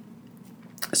stuff.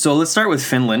 So let's start with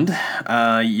Finland.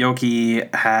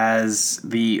 Jokke has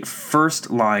the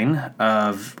first line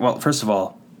of, well, first of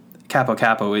all,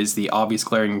 Capo is the obvious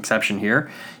glaring exception here.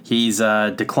 He's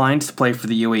declined to play for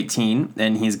the U18,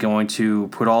 and he's going to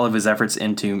put all of his efforts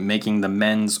into making the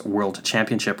men's world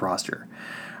championship roster.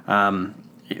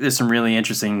 There's some really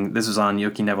interesting, this was on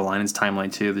Jokke Nevalainen's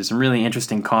timeline too, there's some really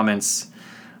interesting comments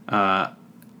that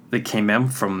came in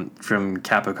from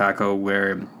Capo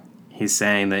where he's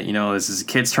saying that, this is a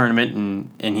kids tournament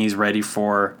and he's ready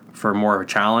for more of a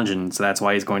challenge, and so that's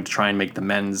why he's going to try and make the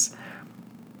men's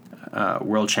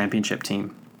world championship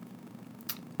team.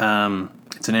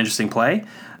 It's an interesting play.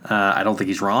 I don't think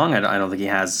he's wrong. I don't think he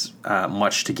has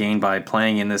much to gain by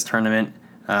playing in this tournament.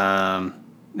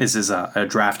 This is a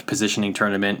draft positioning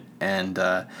tournament, and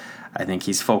I think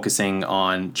he's focusing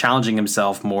on challenging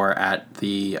himself more at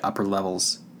the upper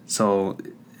levels. So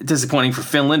disappointing for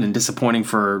Finland and disappointing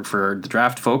for the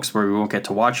draft folks where we won't get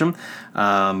to watch him.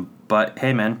 But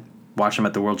hey, man, watch him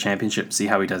at the World Championship, see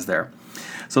how he does there.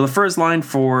 So the first line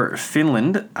for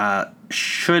Finland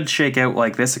should shake out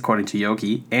like this, according to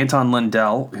Jokke. Anton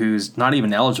Lundell, who's not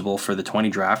even eligible for the 20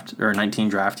 draft or 19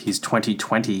 draft, he's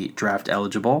 2020 draft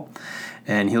eligible,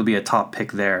 and he'll be a top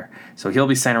pick there. So he'll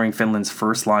be centering Finland's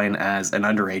first line as an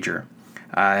underager.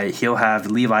 He'll have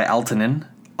Levi Aaltonen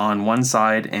on one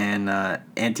side and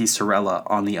Antti Sorella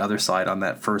on the other side on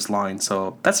that first line.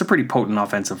 So that's a pretty potent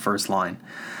offensive first line.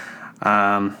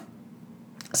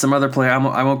 Some other player,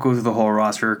 I won't go through the whole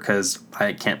roster because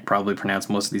I can't probably pronounce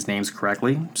most of these names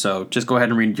correctly. So just go ahead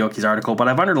and read Jokke's article. But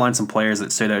I've underlined some players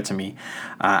that stood out to me.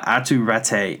 Atu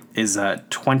Rete is a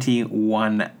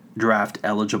 21 draft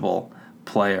eligible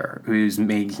player who's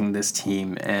making this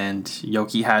team. And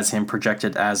Jokke has him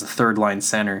projected as a third line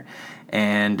center.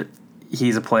 And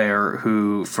he's a player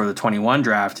who, for the 21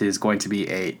 draft, is going to be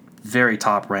a very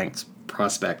top ranked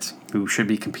prospect who should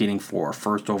be competing for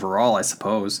first overall, I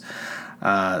suppose.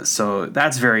 So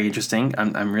that's very interesting.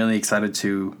 I'm really excited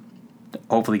to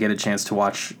hopefully get a chance to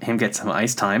watch him get some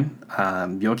ice time.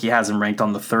 Jokke has him ranked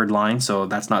on the third line, so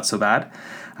that's not so bad.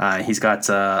 He's got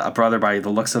a brother by the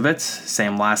looks of it,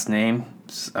 same last name,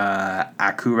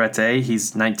 Akurete.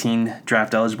 He's 19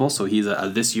 draft eligible, so he's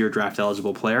a this year draft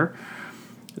eligible player.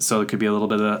 So it could be a little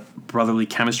bit of brotherly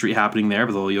chemistry happening there,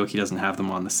 but though Jokke doesn't have them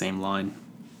on the same line.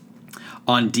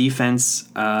 On defense,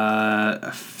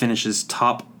 Finish's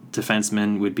top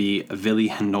defenseman would be Ville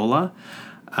Heinola.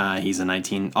 He's a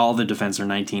 19. All the defense are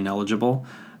 19 eligible,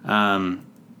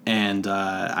 and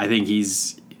I think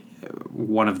he's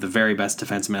one of the very best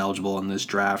defensemen eligible in this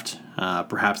draft.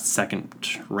 Perhaps the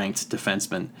second-ranked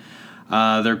defenseman.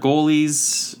 Their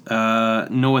goalies,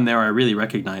 no one there I really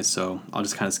recognize, so I'll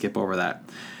just kind of skip over that.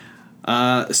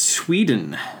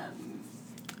 Sweden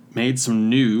made some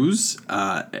news,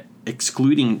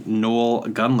 excluding Noel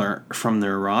Gunler from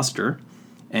their roster.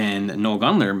 And Noel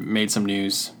Gunler made some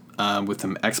news with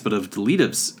some expletive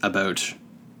deletives about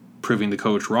proving the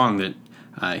coach wrong that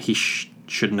he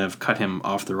shouldn't have cut him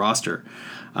off the roster.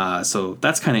 So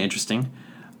that's kind of interesting.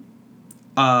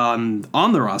 On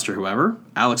the roster, however,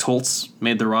 Alex Holtz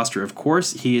made the roster, of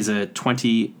course. He is a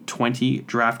 2020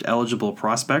 draft eligible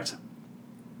prospect.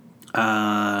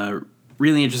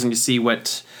 Really interesting to see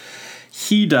what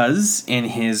he does in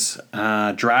his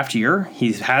draft year.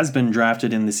 He has been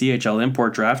drafted in the CHL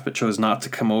import draft, but chose not to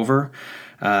come over.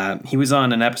 He was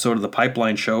on an episode of the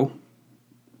Pipeline Show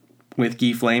with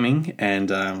Guy Flaming,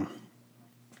 and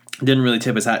didn't really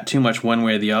tip his hat too much one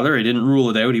way or the other. He didn't rule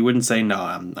it out. He wouldn't say, no,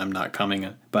 I'm not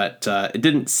coming. But it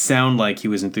didn't sound like he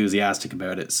was enthusiastic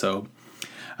about it, so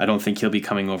I don't think he'll be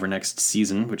coming over next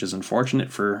season, which is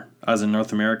unfortunate for us in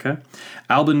North America.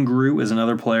 Albin Grew is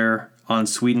another player on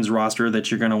Sweden's roster that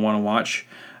you're going to want to watch.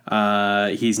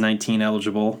 He's 19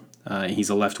 eligible. He's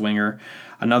a left winger.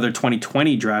 Another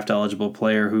 2020 draft eligible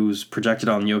player who's projected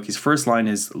on Jokke's first line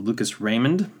is Lucas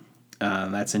Raymond.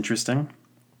 That's interesting.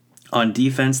 On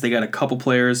defense, they got a couple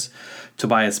players,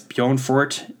 Tobias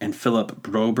Bjornfort and Philip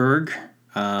Broberg.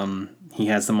 He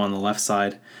has them on the left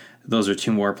side. Those are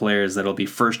two more players that'll be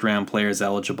first-round players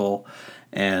eligible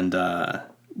and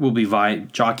will be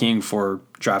jockeying for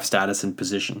draft status and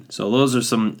position. So those are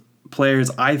some players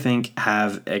I think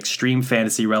have extreme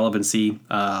fantasy relevancy,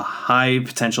 high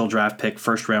potential draft pick,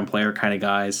 first-round player kind of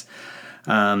guys.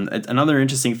 Another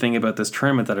interesting thing about this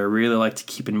tournament that I really like to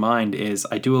keep in mind is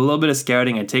I do a little bit of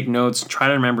scouting. I take notes, try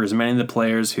to remember as many of the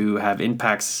players who have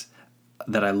impacts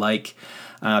that I like.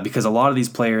 because a lot of these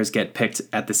players get picked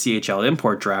at the CHL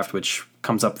import draft, which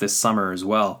comes up this summer as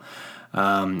well.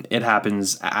 It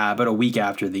happens about a week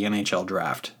after the NHL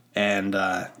draft. And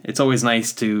it's always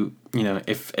nice to,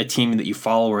 if a team that you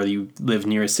follow or you live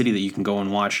near a city that you can go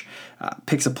and watch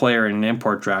picks a player in an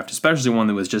import draft, especially one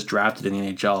that was just drafted in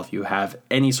the NHL, if you have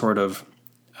any sort of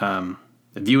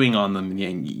viewing on them,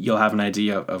 you'll have an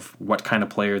idea of what kind of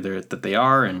player that they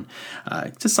are, and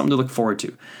just something to look forward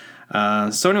to.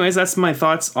 So anyways, that's my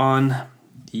thoughts on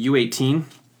U18.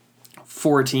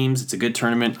 4 teams. It's a good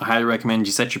tournament. I highly recommend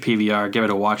you set your PVR, give it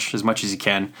a watch as much as you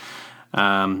can.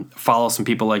 Follow some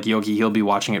people like Jokke. He'll be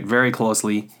watching it very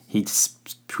closely. He's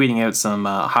tweeting out some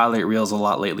highlight reels a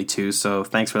lot lately too, so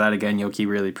thanks for that again, Jokke.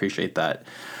 Really appreciate that.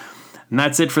 And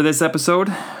that's it for this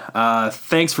episode.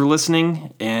 Thanks for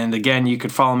listening, and again, you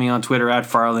could follow me on Twitter at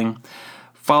Farling.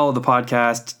 Follow the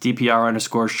podcast,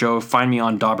 DPR_show. Find me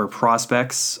on Dauber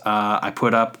Prospects. I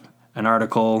put up an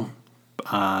article,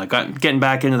 getting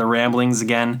back into the ramblings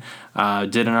again.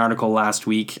 Did an article last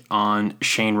week on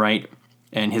Shane Wright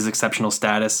and his exceptional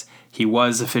status. He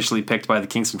was officially picked by the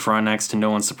Kingston Frontenacs, to no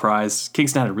one's surprise.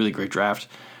 Kingston had a really great draft.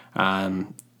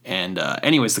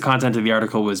 Anyways, the content of the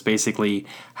article was basically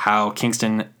how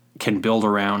Kingston can build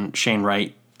around Shane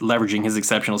Wright, leveraging his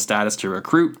exceptional status to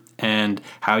recruit, and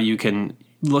how you can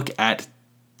look at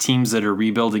teams that are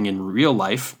rebuilding in real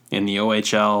life in the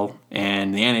OHL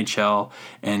and the NHL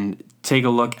and take a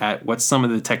look at what some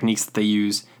of the techniques that they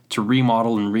use to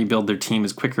remodel and rebuild their team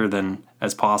as quicker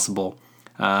as possible,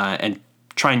 and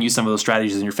try and use some of those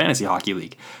strategies in your fantasy hockey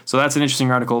league. So that's an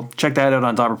interesting article. Check that out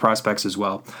on Dauber Prospects as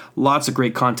well. Lots of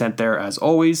great content there as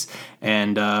always.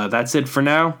 And that's it for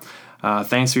now.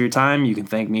 Thanks for your time. You can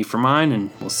thank me for mine,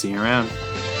 and we'll see you around.